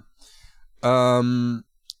 Uh-huh.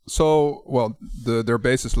 So, well, their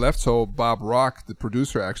bassist left, so Bob Rock, the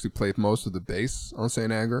producer, actually played most of the bass on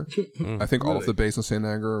Saint Anger. I think all of the bass on Saint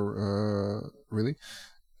Anger, really.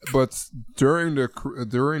 But during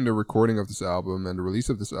the recording of this album and the release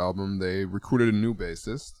of this album, they recruited a new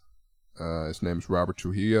bassist. His name's Robert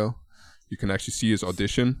Trujillo. You can actually see his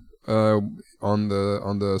audition on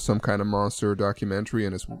the Some Kind of Monster documentary,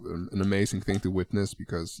 and it's an amazing thing to witness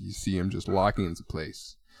because you see him just locking into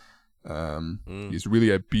place. He's really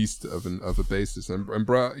a beast of a bassist, and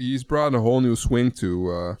he's brought a whole new swing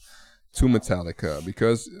to Metallica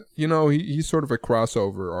because he's sort of a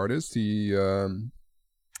crossover artist.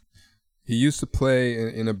 He used to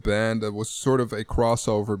play in a band that was sort of a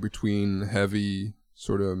crossover between heavy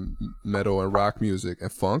sort of metal and rock music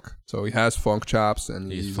and funk. So he has funk chops,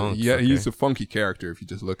 and he's a funky character if you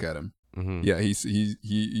just look at him. Mm-hmm. Yeah,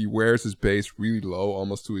 he wears his bass really low,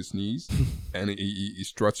 almost to his knees, and he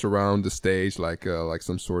struts around the stage like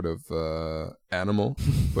some sort of animal.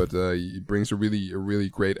 But he brings a really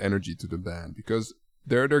great energy to the band because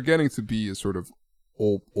they're getting to be a sort of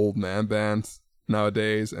old man band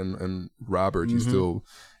nowadays, and Robert he still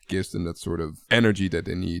gives them that sort of energy that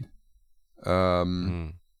they need.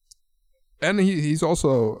 And he's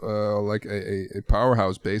also like a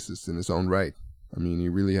powerhouse bassist in his own right. I mean, he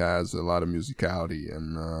really has a lot of musicality,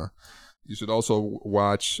 and you should also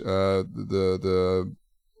watch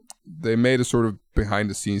they made a sort of behind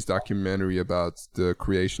the scenes documentary about the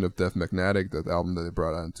creation of Death Magnetic, that album that they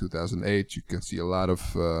brought out in 2008. You can see a lot of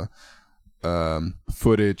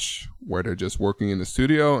footage where they're just working in the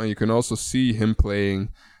studio, and you can also see him playing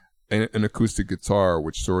an acoustic guitar,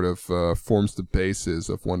 which sort of forms the basis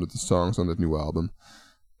of one of the songs on that new album.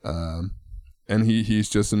 And he's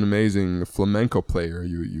just an amazing flamenco player,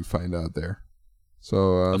 you find out there.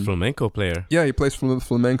 So a flamenco player? Yeah, he plays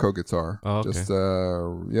flamenco guitar. Oh, okay. Just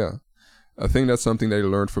yeah, I think that's something that he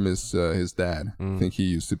learned from his dad. I think he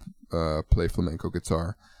used to play flamenco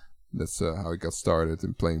guitar. That's how he got started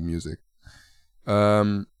in playing music.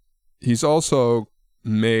 He's also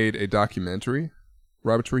made a documentary,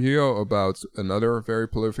 Robert Trujillo, about another very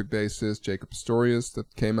prolific bassist, Jacob Pastorius,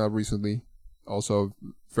 that came out recently. Also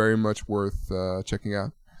very much worth checking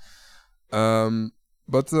out.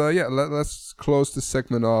 But let's close this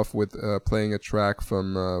segment off with playing a track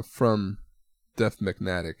from Death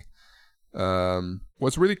Magnetic.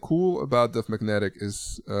 What's really cool about Death Magnetic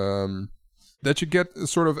is that you get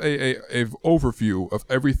sort of a overview of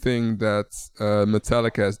everything that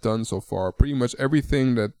Metallica has done so far. Pretty much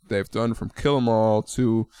everything that they've done, from Kill 'Em All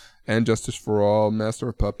to And Justice for All, Master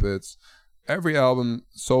of Puppets. Every album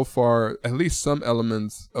so far, at least some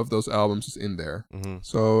element of those albums is in there. Mm-hmm.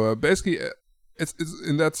 So basically, it's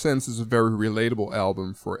in that sense, it's a very relatable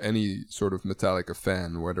album for any sort of Metallica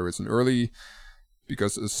fan, whether it's an early,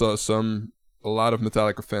 because a lot of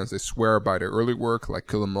Metallica fans, they swear by their early work, like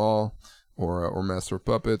Kill 'Em All or Master of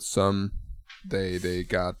Puppets. Some they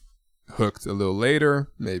got hooked a little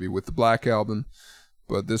later, maybe with the Black Album.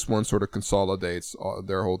 But this one sort of consolidates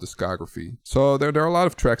their whole discography. So there are a lot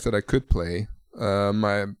of tracks that I could play.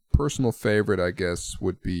 My personal favorite, I guess,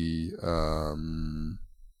 would be the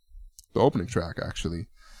opening track, actually.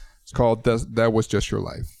 It's called That Was Just Your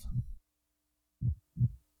Life.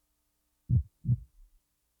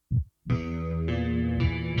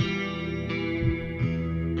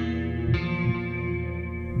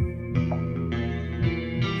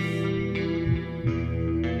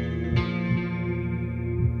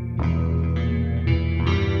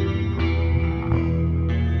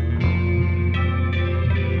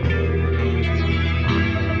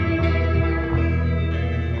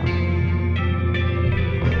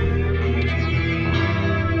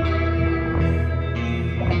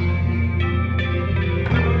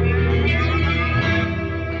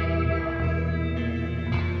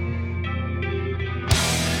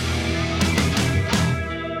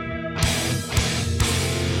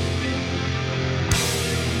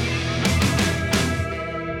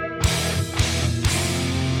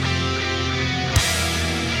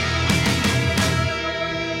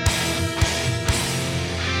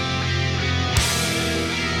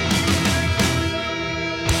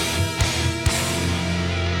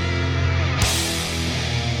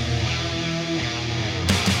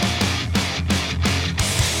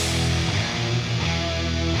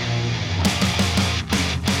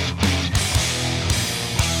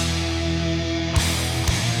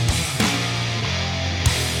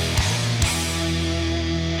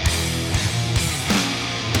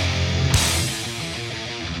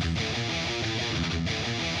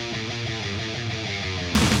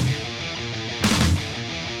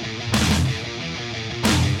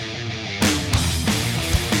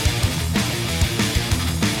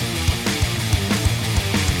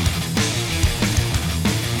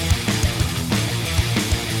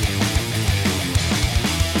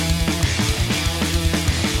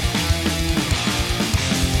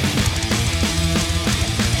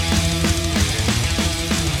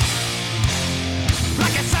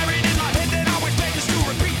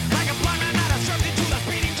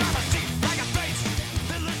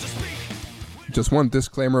 just one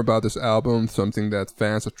disclaimer about this album. Something that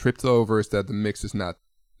fans have tripped over is that the mix is not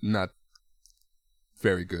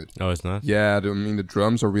very good. Oh, it's not? Yeah, I mean, the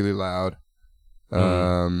drums are really loud.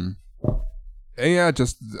 And yeah,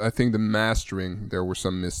 I think the mastering, there were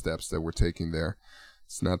some missteps that were taken there.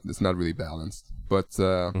 It's not really balanced. But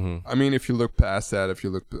I mean, if you look past that, if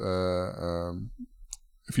you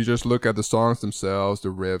just look at the songs themselves, the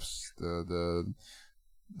riffs, the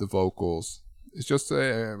vocals, it's just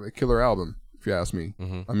a killer album, if you ask me.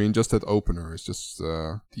 I mean, just that opener is just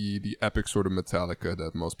the epic sort of Metallica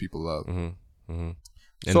that most people love.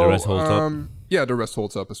 And the rest holds up? Yeah, the rest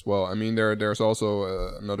holds up as well. I mean, there's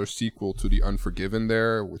also another sequel to The Unforgiven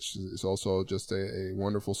there, which is also just a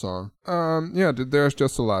wonderful song. Yeah, there's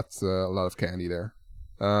just a lot of candy there.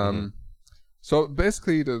 So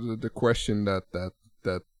basically, the question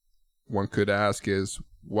that one could ask is,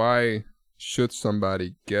 why should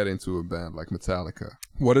somebody get into a band like Metallica?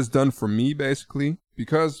 What is done for me, basically,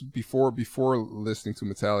 because before listening to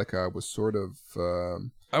Metallica, I was sort of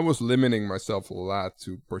I was limiting myself a lot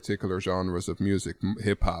to particular genres of music,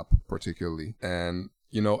 hip-hop particularly. And,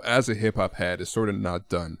 you know, as a hip-hop head, it's sort of not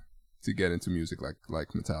done to get into music like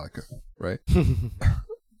Metallica, right?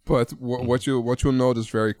 But what you'll notice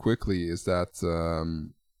very quickly is that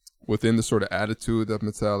within the sort of attitude that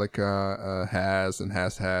Metallica has and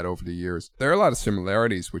has had over the years, there are a lot of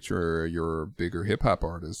similarities with your bigger hip-hop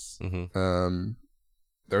artists.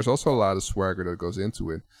 There's also a lot of swagger that goes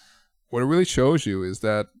into it. What it really shows you is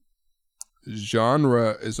that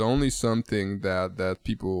genre is only something that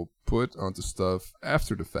people put onto stuff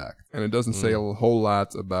after the fact. And it doesn't say a whole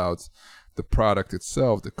lot about the product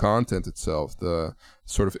itself, the content itself, the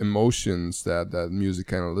sort of emotions that music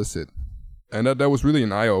can elicit. And that was really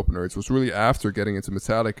an eye-opener. It was really after getting into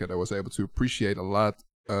Metallica that I was able to appreciate a lot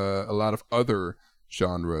of other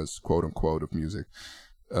genres, quote-unquote, of music.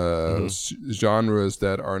 Genres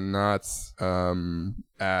that are not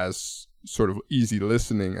as sort of easy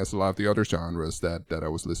listening as a lot of the other genres that I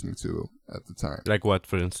was listening to at the time. Like what,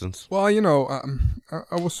 for instance? Well, you know,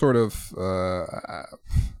 I was sort of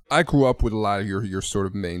I grew up with a lot of your sort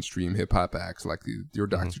of mainstream hip hop acts, like your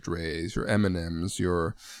Dr. Dre's, your Eminems,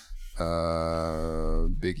 your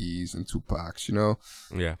Biggies and Tupacs, you know.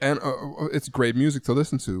 Yeah. And it's great music to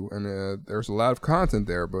listen to, and there's a lot of content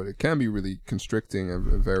there, but it can be really constricting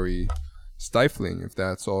and very stifling if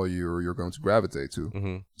that's all you're going to gravitate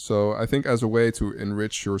to. So I think as a way to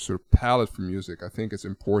enrich your sort of palette for music, I think it's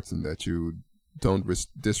important that you don't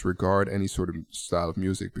disregard any sort of style of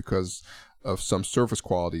music because of some surface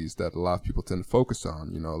qualities that a lot of people tend to focus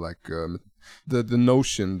on, you know, like the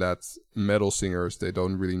notion that metal singers, they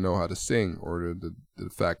don't really know how to sing, or the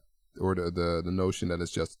fact, or the notion that it's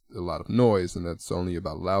just a lot of noise and that's only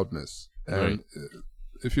about loudness. And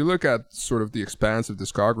if you look at sort of the expansive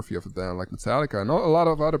discography of a band like Metallica, and a lot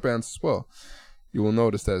of other bands as well, you will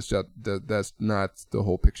notice that it's just that's not the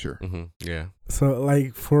whole picture. Yeah. So,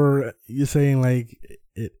 like, for you saying, like,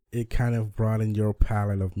 it kind of broadened your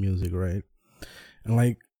palette of music, right? And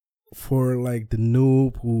like, for like the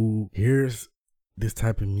noob who hears this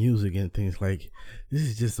type of music and thinks like, this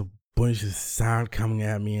is just a bunch of sound coming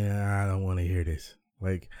at me and I don't want to hear this.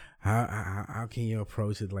 Like, how can you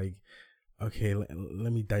approach it? Like, okay,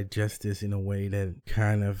 let me digest this in a way that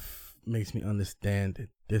kind of makes me understand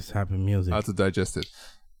this type of music. How to digest it?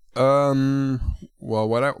 Well,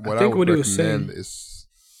 what I would recommend is.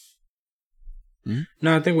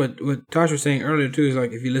 No, I think what Tosh was saying earlier too is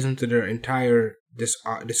like, if you listen to their entire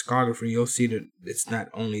discography, you'll see that it's not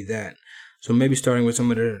only that. So maybe starting with some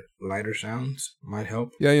of their lighter sounds might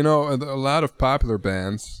help. Yeah, you know, a lot of popular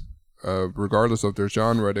bands, regardless of their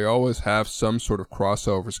genre, they always have some sort of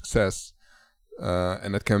crossover success.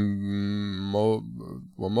 And that can,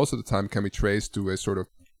 most of the time can be traced to a sort of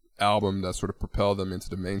album that sort of propelled them into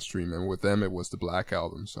the mainstream. And with them, it was the Black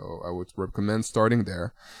Album. So I would recommend starting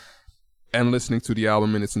there and listening to the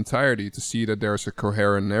album in its entirety to see that there's a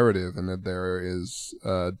coherent narrative and that there is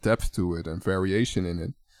depth to it and variation in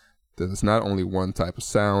it. That it's not only one type of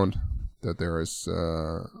sound, that there is,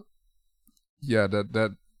 that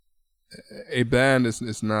a band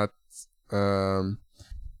is not,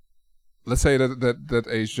 let's say that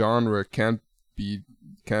a genre can't be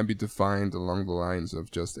defined along the lines of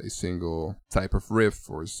just a single type of riff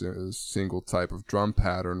or a single type of drum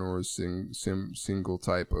pattern or a single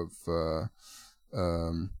type of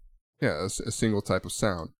a single type of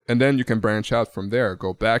sound. And then you can branch out from there,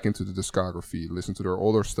 go back into the discography, listen to their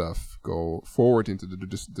older stuff, go forward into the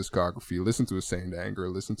discography, listen to a Saint Anger,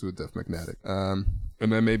 listen to a Death Magnetic, and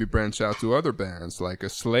then maybe branch out to other bands like a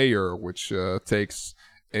Slayer, which takes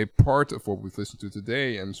a part of what we've listened to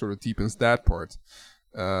today and sort of deepens that part.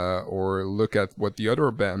 or look at what the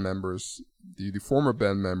other band members, the former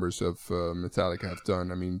band members of Metallica have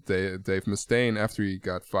done. I mean, Dave Mustaine, after he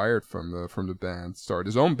got fired from the band, started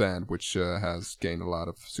his own band, which has gained a lot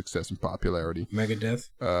of success and popularity. Megadeth.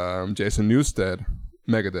 Jason Newsted,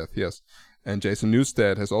 Megadeth, yes. And Jason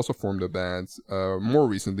Newsted has also formed a band more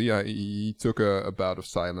recently. He took a bout of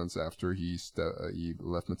silence after he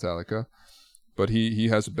left Metallica. But he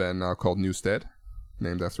has a band now called Newsted,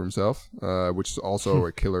 named after himself, which is also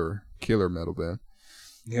a killer metal band.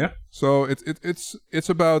 Yeah. So it's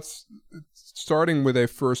about starting with a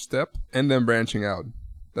first step and then branching out.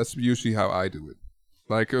 That's usually how I do it.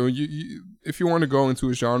 Like if you want to go into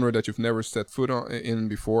a genre that you've never set foot in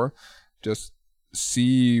before, just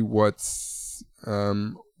see what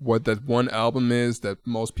that one album is that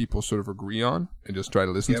most people sort of agree on, and just try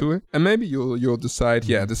to listen to it, and maybe you'll decide,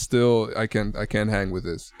 yeah, this still I can't hang with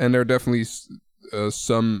this. And there are definitely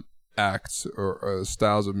some acts or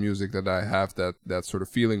styles of music that I have that sort of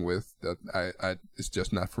feeling with that I it's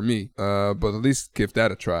just not for me. But at least give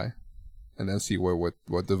that a try, and then see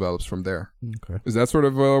what develops from there. Okay. Is that sort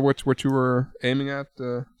of what you were aiming at,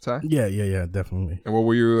 Ty? Yeah, definitely. And what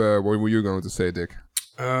were you going to say, Dick?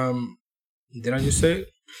 Did I just say it?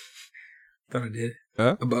 Thought I did.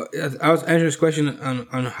 Huh? I was answering this question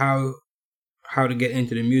on how to get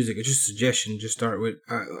into the music. It's just a suggestion. Just start with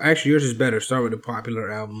actually yours is better. Start with a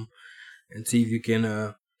popular album and see if you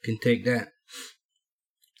can take that.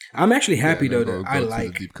 I'm actually happy though that I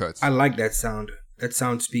like that sound. That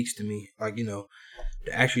sound speaks to me. Like, you know,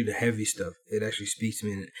 the heavy stuff. It actually speaks to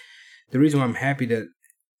me. And the reason why I'm happy that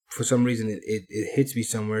for some reason it hits me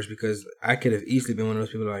somewhere is because I could have easily been one of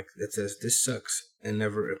those people like that says this sucks and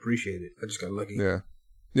never appreciate it. I just got lucky.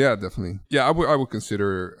 Yeah, definitely. Yeah, I would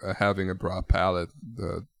consider having a broad palette.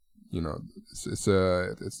 It's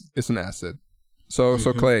an asset. So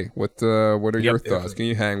Clay, what are your thoughts? Definitely. Can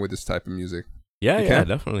you hang with this type of music? Yeah,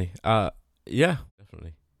 definitely. Yeah,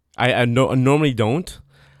 definitely. I normally don't,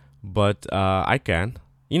 but I can.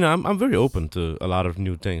 You know, I'm very open to a lot of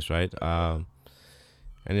new things, right?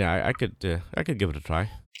 And yeah, I could give it a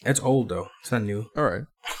try. That's old though. It's not new. All right.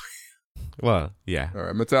 Well, yeah. All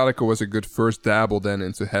right. Metallica was a good first dabble then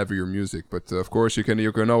into heavier music, but of course you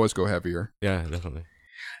can always go heavier. Yeah, definitely.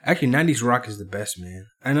 Actually, 90s rock is the best, man.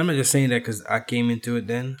 And I'm not just saying that because I came into it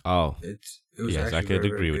then. Oh. It was yes, I could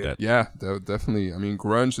agree with that. Yeah, definitely. I mean,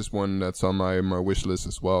 grunge is one that's on my wish list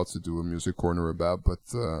as well to do a music corner about, but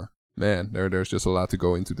man, there's just a lot to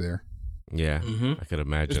go into there. Yeah, I could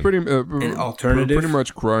imagine. It's pretty an alternative, pretty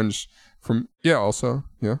much grunge from also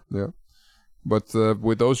yeah. But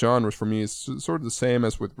with those genres, for me, it's sort of the same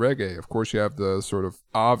as with reggae. Of course, you have the sort of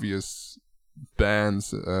obvious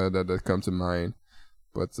bands that come to mind,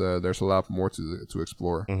 but there's a lot more to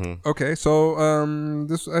explore. Mm-hmm. Okay, so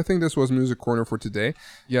I think this was Music Corner for today.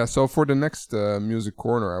 Yeah, so for the next Music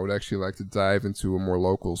Corner, I would actually like to dive into a more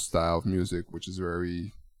local style of music, which is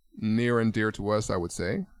very near and dear to us, I would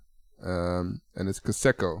say. And it's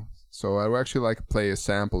Kaseko. So I would actually like to play a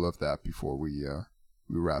sample of that before we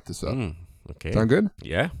wrap this up. Okay. Sound good?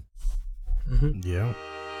 Yeah. Mm-hmm. Yeah.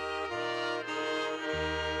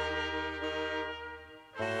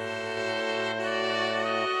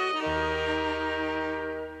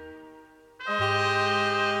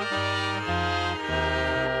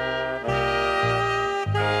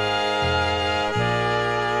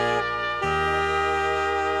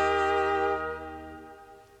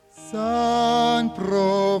 San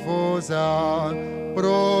Provosan,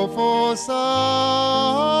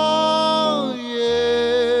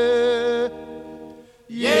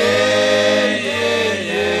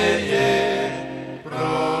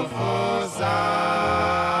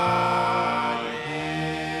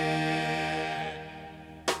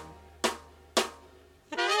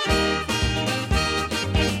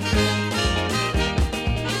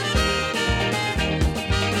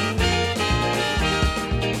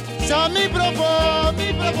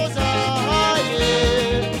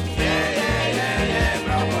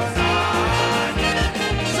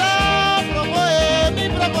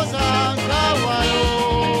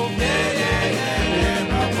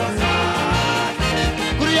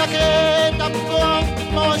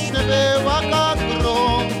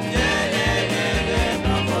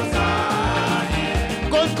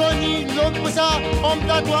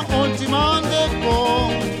 Omtatwa ontimande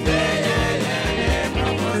kong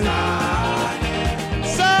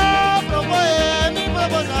Sa propoe mi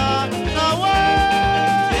proposa Nawa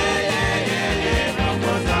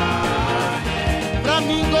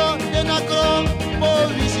Flamingo de nakro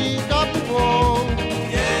Povisi kapupo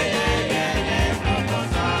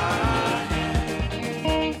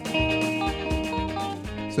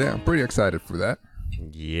So yeah, I'm pretty excited for that.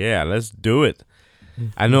 Yeah, let's do it.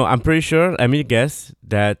 I know. I'm pretty sure. Let me guess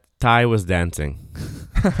that Ty was dancing.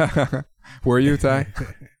 Were you, Ty?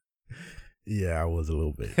 Yeah, I was a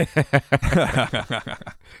little bit.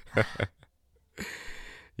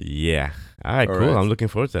 Yeah. All right, All cool. right. I'm looking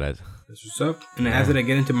forward to that. That's what's up. And then after that,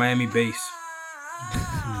 get into Miami bass.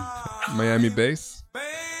 Miami bass?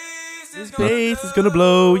 This bass is gonna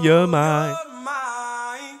blow your mind.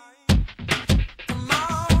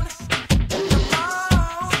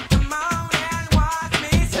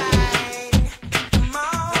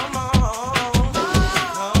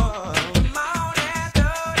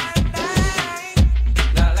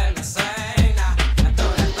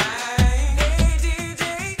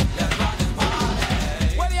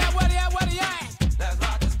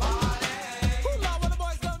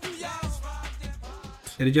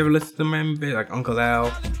 Hey, did you ever listen to Miami bass? Like Uncle Al?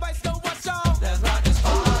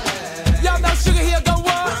 Y'all know Sugar here go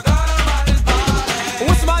what?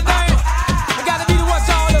 What's my name? I gotta be the one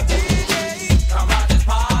y'all look.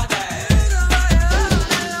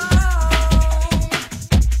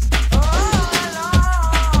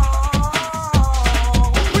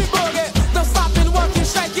 We boogie, don't stop and work and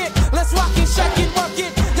shake it. Let's rock and shake it, work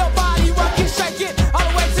it. Your body rock and shake it. All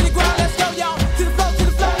the way to the ground, let's go, y'all. To the floor,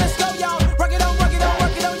 let's go, y'all. Rock it on, rock it on,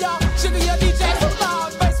 rock it on, y'all. Sugar your DJ, so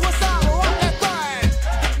loud, bass, what's up? Rock that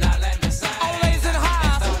thing. Now let me say, all ladies in the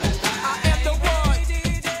house, I am the one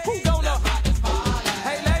who gonna.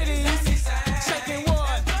 Hey ladies, shaking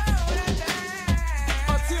what?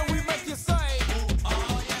 Until we make you say,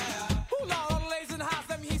 oh yeah. Who all the ladies in the house?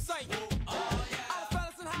 Let me hear you say, oh yeah.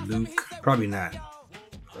 All the fellas in the house, let me Luke? hear you say, Probably not.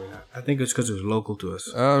 I think it's because it was local to us.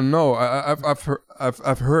 No,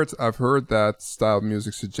 I've heard that style of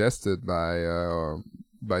music suggested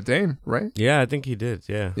by Dane, right? Yeah, I think he did.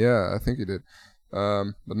 Yeah. Yeah, I think he did.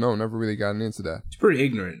 But no, never really gotten into that. It's pretty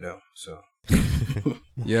ignorant though, so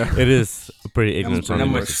Yeah, It is a pretty ignorant not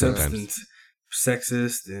song much sometimes. substance,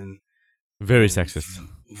 sexist and Very sexist.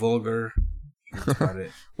 vulgar. That's about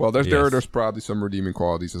it. well, Yes. there's probably some redeeming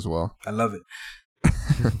qualities as well. I love it.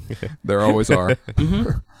 There always are.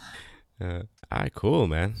 All right, cool,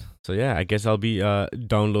 man. So yeah, I guess I'll be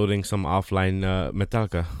downloading some offline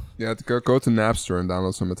Metallica. Yeah, to go to Napster and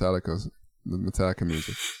download some Metallica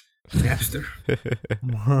music. Napster.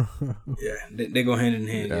 Yeah, they go hand in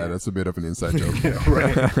hand. Yeah, Yeah, that's a bit of an inside joke.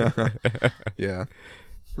 right. Yeah.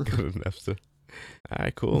 Good enough to. All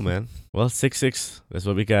right, cool, man. Well, 6-6. That's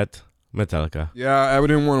what we got. Metallica. Yeah, I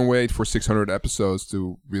didn't want to wait for 600 episodes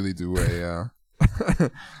to really do a...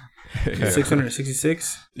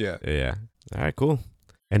 666. Yeah. Yeah. All right, cool.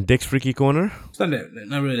 And Dick's Freaky Corner? It's not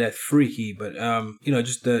really that freaky, but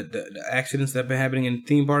just the accidents that have been happening in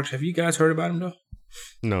theme parks. Have you guys heard about them though?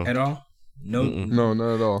 No. At all? No. No,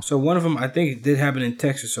 not at all. So one of them, I think, it did happen in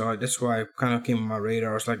Texas. So that's why it kind of came on my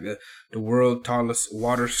radar. It's like the world tallest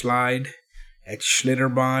water slide at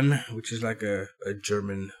Schlitterbahn, which is like a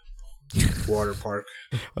German water park.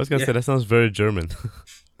 I was going to say, that sounds very German.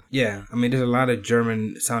 Yeah, I mean, there's a lot of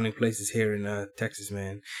German-sounding places here in Texas,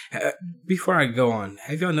 man. Before I go on,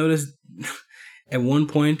 have y'all noticed at one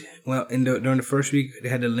point, well, during the first week, they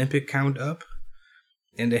had the Olympic count up,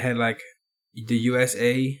 and they had like the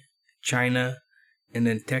USA, China, and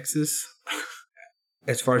then Texas.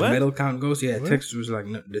 As far as What? medal count goes, yeah, What? Texas was like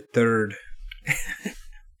the third.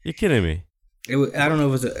 You're kidding me. I don't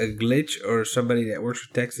know if it was a glitch or somebody that works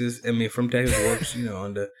for Texas. I mean, from Texas works,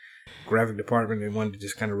 on the graphic department. They wanted to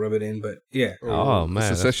just kind of rub it in, but yeah. Oh, man. A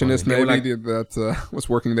that's secessionist funny. maybe that was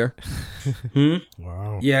working there.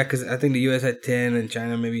 Wow. Yeah, because I think the U.S. had 10 and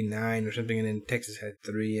China maybe 9 or something, and then Texas had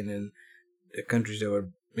 3, and then the countries that were,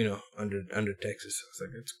 under Texas. So it's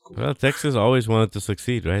like, it's cool. Well, Texas always wanted to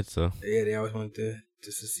succeed, right? So Yeah, they always wanted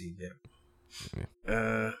to succeed,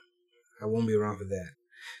 yeah. I won't be around for that.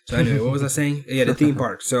 So anyway, what was I saying? Yeah, the theme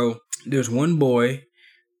park. So there's one boy,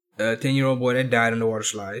 a 10-year-old boy that died on the water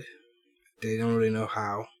slide. They don't really know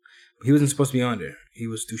how. He wasn't supposed to be on there. He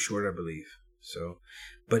was too short, I believe. So,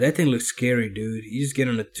 but that thing looks scary, dude. You just get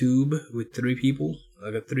on a tube with 3 people,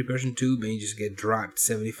 like a 3-person tube, and you just get dropped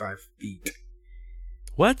 75 feet.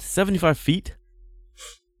 what? 75 feet?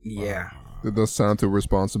 Yeah. It does sound too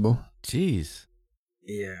responsible. Jeez.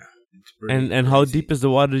 Yeah. It's pretty And how crazy. deep is the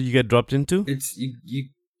water you get dropped into? It's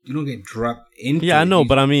you don't get dropped into. Yeah, I it. know, You-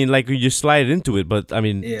 but I mean, like, you slide into it, but I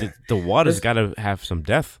mean, Yeah. the water's That's- got to have some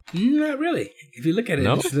depth. Not really. If you look at it,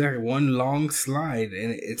 No? it's just like one long slide,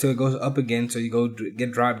 and so it goes up again. So you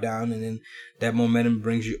get dropped down, and then that momentum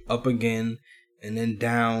brings you up again, and then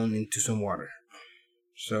down into some water.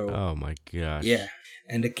 So Oh my gosh. yeah,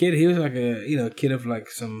 and the kid, he was like a kid of like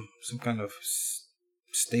some kind of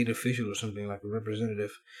state official or something, like a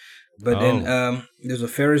representative. But then there's a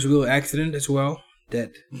Ferris wheel accident as well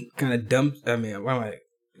that kind of dumped.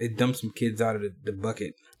 It dumped some kids out of the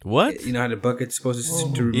bucket. What? You know how the bucket's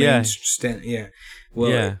supposed to remain stand? Yeah.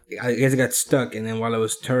 Well, I guess it got stuck, and then while it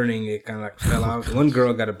was turning, it kind of like fell out. One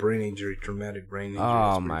girl got a brain injury, traumatic brain injury.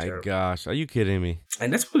 Oh my gosh, are you kidding me?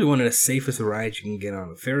 And that's probably one of the safest rides you can get on,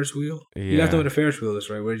 a Ferris wheel. Yeah. You guys know what a Ferris wheel is,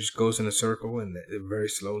 right? Where it just goes in a circle and very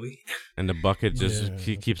slowly. And the bucket just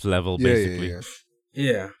keeps level, basically.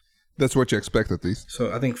 Yeah. That's what you expect, at least.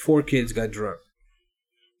 So I think 4 kids got dropped.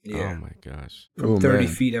 Yeah. Oh my gosh. From 30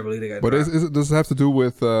 feet, I believe they got. But dropped. does it have to do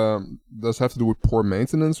with poor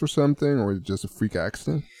maintenance or something, or just a freak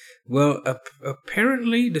accident? Well,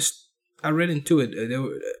 apparently, I read into it.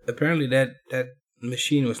 Apparently, that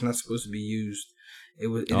machine was not supposed to be used. It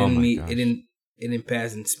didn't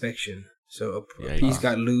pass inspection. So a piece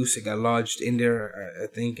got loose. It got lodged in there, I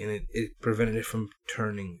think, and it prevented it from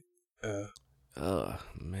turning.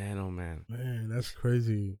 Man, oh man. Man, that's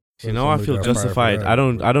crazy. You know, I feel justified. I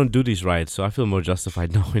don't do these rides, so I feel more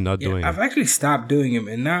justified knowing not doing I've actually stopped doing them,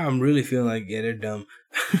 and now I'm really feeling like, they're dumb.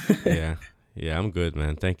 Yeah, I'm good,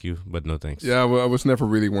 man. Thank you, but no thanks. Yeah, well, I was never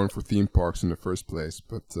really one for theme parks in the first place,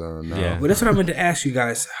 but no. Yeah. Well, that's what I meant to ask you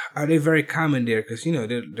guys. Are they very common there? Because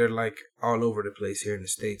they're like all over the place here in the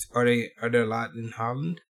States. Are there a lot in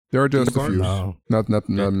Holland? There are just a few, No. not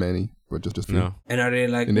many, but just a few. No. And are they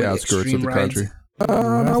like In the outskirts of the rides? country.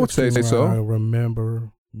 I would say so. I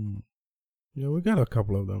remember. Yeah, we got a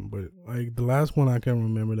couple of them, but like the last one I can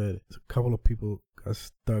remember that a couple of people got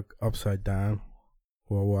stuck upside down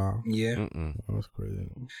for a while. Yeah. That was crazy.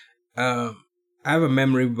 I have a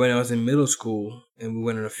memory when I was in middle school and we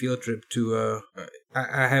went on a field trip to.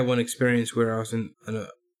 I had one experience where I was on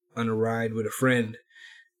a ride with a friend,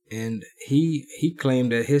 and he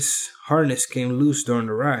claimed that his harness came loose during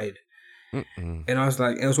the ride. And I was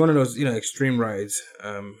like, it was one of those extreme rides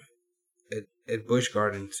at Busch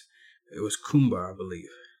Gardens. It was Kumba, I believe,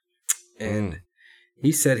 and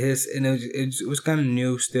he said it was kind of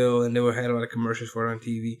new still, and they had a lot of commercials for it on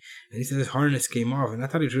TV. And he said his harness came off, and I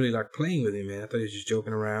thought he was really like playing with him, man. I thought he was just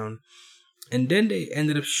joking around. And then they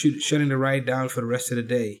ended up shutting the ride down for the rest of the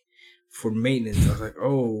day for maintenance. I was like,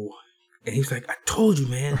 oh, and he was like, I told you,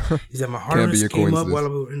 man. He said my harness came up while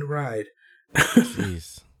we were in the ride.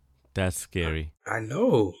 Jeez, that's scary. I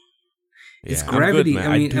know. It's Yeah, gravity. good,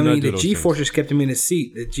 I mean, the G forces forces kept him in his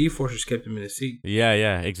seat. The G forces kept him in his seat.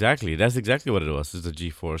 Yeah, exactly. That's exactly what it was. It's the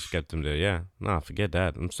G-force kept him there. Yeah. Nah, forget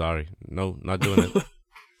that. I'm sorry. No, not doing it.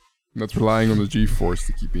 Not relying on the G-force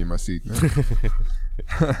to keep me in my seat. No?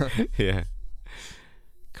 Yeah.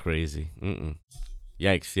 Crazy.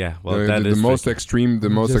 Yikes. Yeah. Well, the most extreme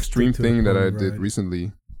thing that I right. did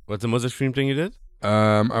recently. What's the most extreme thing you did?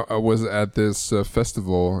 I was at this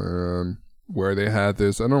festival where they had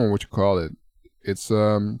this. I don't know what you call it. It's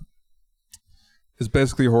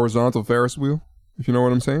basically a horizontal Ferris wheel. If you know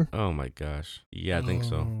what I'm saying. Oh my gosh. Yeah, I think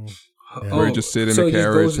so. Where you just sit in a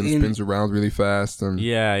carriage and spins around really fast. And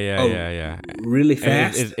Yeah. Really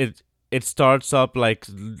fast. And it starts up like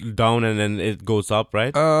down and then it goes up,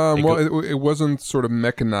 right? Well, it wasn't sort of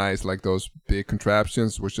mechanized like those big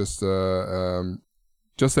contraptions. It was just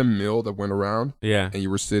a mill that went around. Yeah. And you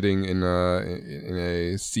were sitting in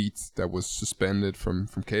a seat that was suspended from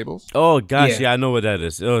cables. Oh gosh, yeah, I know what that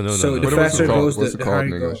is. Oh no. So the faster it goes, the higher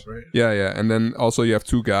it goes, right? Yeah. And then also you have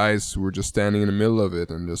 2 guys who are just standing in the middle of it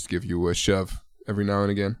and just give you a shove every now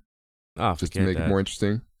and again. Oh, just to make it more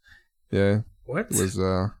interesting. Yeah. What? It was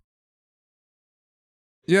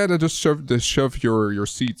yeah, they just shove your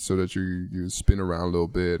seat so that you spin around a little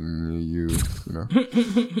bit and you know.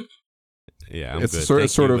 Yeah, I'm it's good.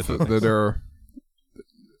 sort of they're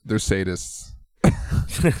sadists.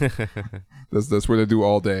 That's what they do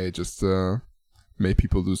all day. Just make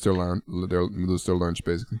people lose their lunch,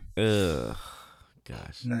 basically. Ugh,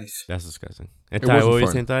 gosh, nice. That's disgusting. And Ty, what were you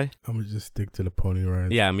saying, Ty? I'm gonna just stick to the pony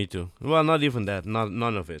ride. Yeah, me too. Well, not even that.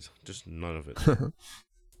 None of it. Just none of it.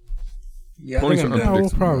 Yeah, I will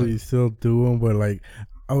probably still do them, but like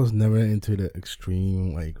I was never into the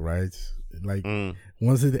extreme like rides. Like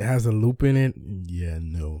once it has a loop in it, yeah,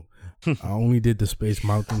 no. I only did the Space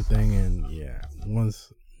Mountain thing, and yeah,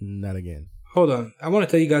 once, not again. Hold on, I want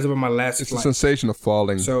to tell you guys about my last It's flight. the sensation of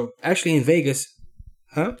falling. So actually in Vegas,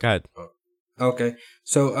 huh? Go ahead. Okay,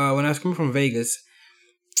 so when I was coming from Vegas,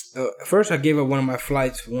 first I gave up one of my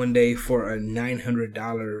flights one day for a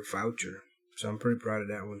 $900 voucher. So I'm pretty proud of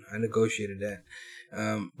that one. I negotiated that.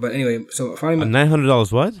 But anyway, so finally,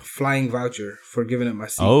 $900 what? Flying voucher for giving up my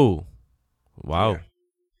seat. Oh, wow. Yeah.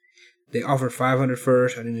 They offered $500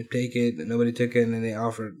 first. I didn't take it. Nobody took it. And then they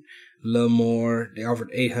offered a little more. They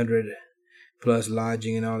offered $800 plus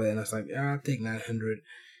lodging and all that. And I was like, I'll take $900,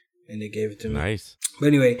 and they gave it to me. Nice. But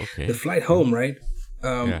anyway, the flight home, right?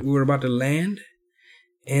 We were about to land,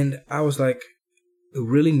 and I was like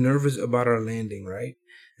really nervous about our landing, right?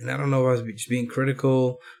 And I don't know if I was just being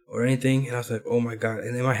critical or anything. And I was like, oh my God.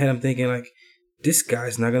 And in my head, I'm thinking like, this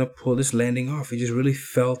guy's not going to pull this landing off. He just really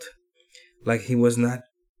felt like he was not,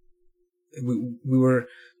 we were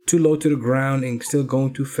too low to the ground and still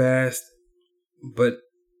going too fast, but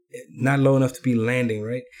not low enough to be landing,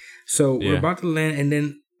 right? So we're about to land, and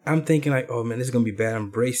then I'm thinking like, oh man, this is going to be bad. I'm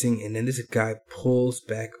bracing, and then this guy pulls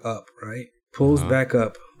back up, right? Pulls back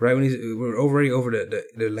up, right when we're already over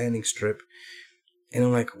the landing strip. And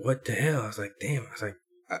I'm like, what the hell? I was like, damn. I was like,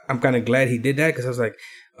 I'm kind of glad he did that, because I was like,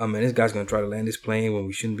 oh man, this guy's going to try to land this plane when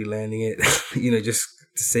we shouldn't be landing it, just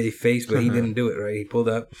to save face. But he didn't do it, right? He pulled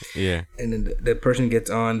up. Yeah. And then the person gets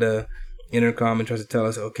on the intercom and tries to tell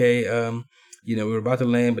us, okay, we were about to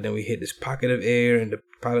land, but then we hit this pocket of air, and the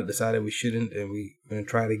pilot decided we shouldn't, and we're going to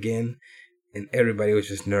try it again. And everybody was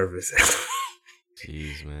just nervous.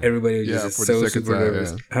 Jeez, man. Everybody was just so super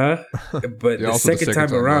nervous. Huh? But the second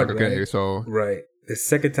time around, like, okay, right? So... Right. The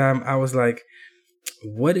second time, I was like,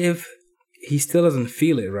 what if he still doesn't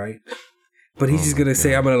feel it, right? But he's just going to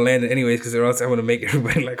say, I'm going to land it anyways, because or else I'm going to make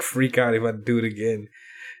everybody like freak out if I do it again.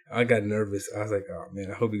 I got nervous. I was like, oh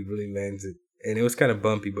man, I hope he really lands it. And it was kind of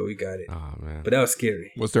bumpy, but we got it. Oh man. But that was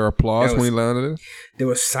scary. Was there applause when he landed it? There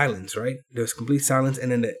was silence, right? There was complete silence.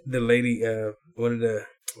 And then the lady, one of the,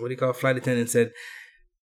 flight attendants said,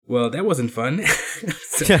 well, that wasn't fun.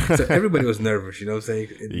 so everybody was nervous, you know what I'm saying?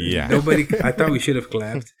 Yeah. Nobody, I thought we should have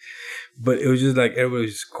clapped, but it was just like, everybody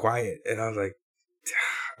was just quiet. And I was like,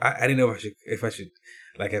 I didn't know if I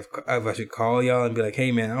should call y'all and be like,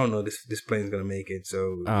 hey man, I don't know, this plane's going to make it.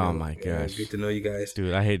 So, my gosh. Good to know you guys.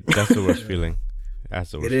 Dude, that's the worst feeling.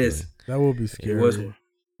 That's the worst feeling. It is. That will be scary. It was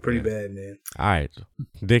pretty bad, man. All right.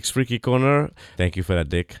 Dick's Freaky Corner. Thank you for that,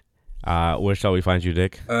 Dick. Where shall we find you,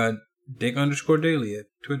 Dick? Dick_Daily at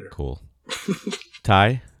Twitter. Cool.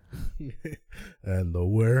 Ty? And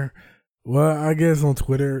nowhere. Well, I guess on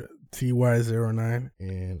Twitter, TY09.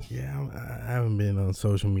 And yeah, I haven't been on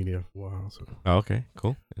social media for a while. So. Oh, okay,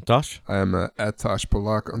 cool. And Tosh? I am at Tosh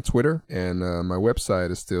Polak on Twitter. And my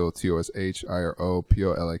website is still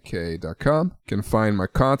TOSHIROPOLAK.com. You can find my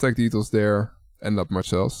contact details there and not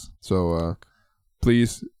much else. So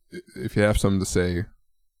please, if you have something to say,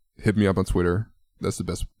 hit me up on Twitter. That's the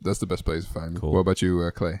best place to find me. Cool. What about you,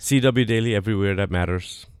 Clay? CW Daily everywhere that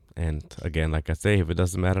matters. And again, like I say, if it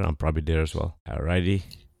doesn't matter, I'm probably there as well. Alrighty.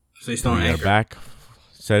 So you're still on Anchor? We are back.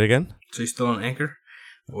 Say it again? So you're still on Anchor?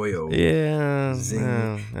 Oyo. Yeah.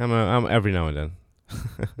 I'm every now and then.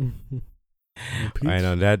 And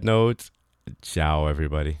on that note, ciao,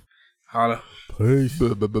 everybody. Holla. Peace.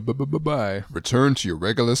 Bye. Return to your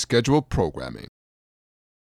regular scheduled programming.